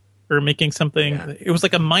cup or making something. Yeah. It was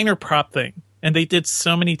like a minor prop thing. And they did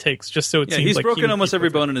so many takes just so it seems he's like broken almost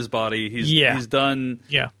every bone in his body. He's done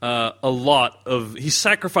a lot of. He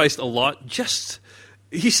sacrificed a lot.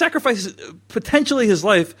 He sacrificed potentially his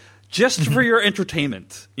life just for your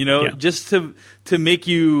entertainment. You know, just to make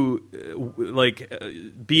you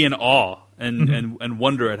be in awe and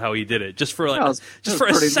wonder at how he did it. Just for a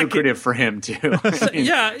second. Lucrative for him too.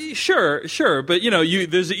 Yeah, sure. But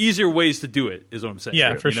there's easier ways to do it. Is what I'm saying.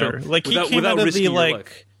 Yeah, for sure. Like he came out of the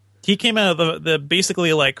life. He came out of the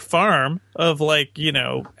basically farm of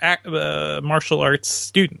martial arts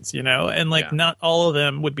students, and not all of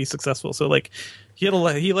them would be successful. So he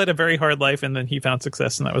led a very hard life, and then he found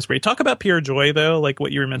success, and that was great. Talk about pure joy, though, like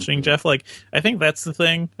what you were mentioning, Jeff. I think that's the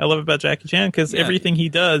thing I love about Jackie Chan, because everything he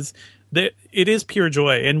does, it is pure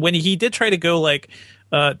joy. And when he did try to go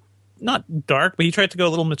not dark, but he tried to go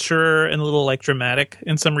a little mature and a little dramatic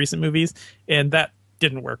in some recent movies, and that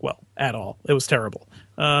didn't work well at all. It was terrible.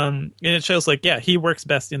 And it shows he works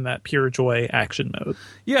best in that pure joy action mode.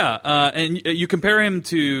 Yeah, and you compare him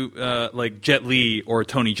to like Jet Li or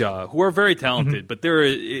Tony Jaa, who are very talented, but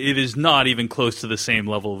it is not even close to the same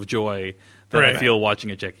level of joy that I feel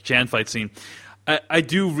watching a Jackie Chan fight scene. I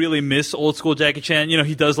do really miss old school Jackie Chan.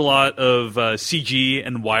 He does a lot of CG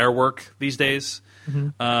and wire work these days.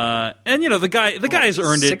 And the guy's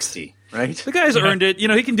earned 60, it. right? The guy's earned it.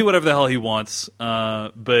 He can do whatever the hell he wants.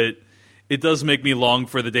 But it does make me long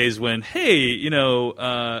for the days when, hey,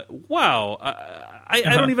 wow, I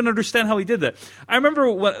don't even understand how he did that. I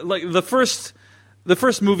remember the first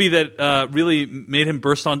movie that really made him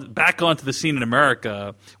burst back onto the scene in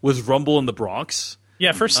America was Rumble in the Bronx.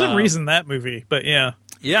 Yeah, for some reason that movie, but yeah.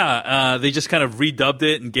 Yeah, they just kind of redubbed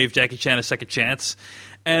it and gave Jackie Chan a second chance.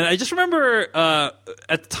 And I just remember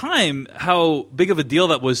at the time how big of a deal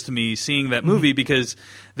that was to me seeing that movie, because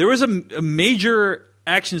there was a major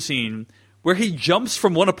action scene where he jumps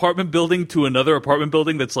from one apartment building to another apartment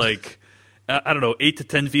building that's like, I don't know, 8 to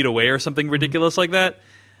 10 feet away or something ridiculous like that.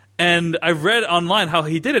 And I read online how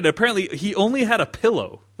he did it. Apparently, he only had a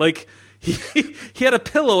pillow. Like, he had a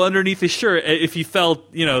pillow underneath his shirt. If he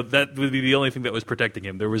felt, that would be the only thing that was protecting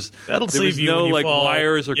him. There was no like fall.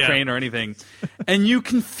 wires or crane or anything, and you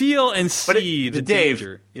can feel and see the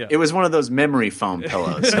danger. Yeah. It was one of those memory foam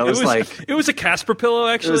pillows. So it was a Casper pillow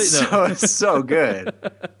actually. So good.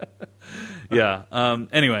 Yeah.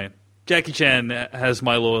 Anyway, Jackie Chan has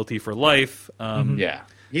my loyalty for life. Yeah,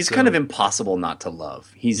 he's kind of impossible not to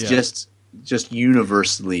love. He's just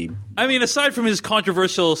universally. I mean, aside from his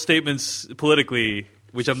controversial statements politically,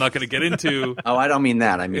 which I'm not going to get into. Oh, I don't mean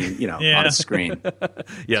that. I mean, on screen.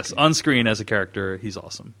 Yes, on screen as a character, he's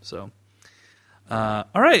awesome. So, all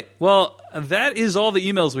right. Well, that is all the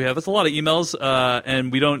emails we have. That's a lot of emails, and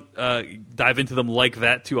we don't dive into them like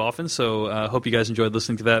that too often. So, hope you guys enjoyed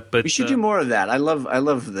listening to that. But we should do more of that. I love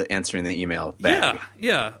answering the email back.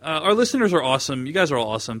 Yeah. Our listeners are awesome. You guys are all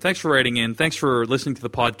awesome. Thanks for writing in. Thanks for listening to the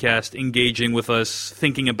podcast, engaging with us,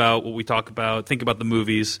 thinking about what we talk about, think about the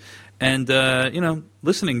movies, and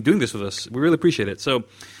listening, doing this with us. We really appreciate it. So,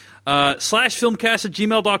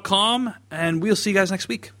 /filmcast@gmail.com, and we'll see you guys next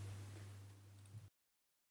week.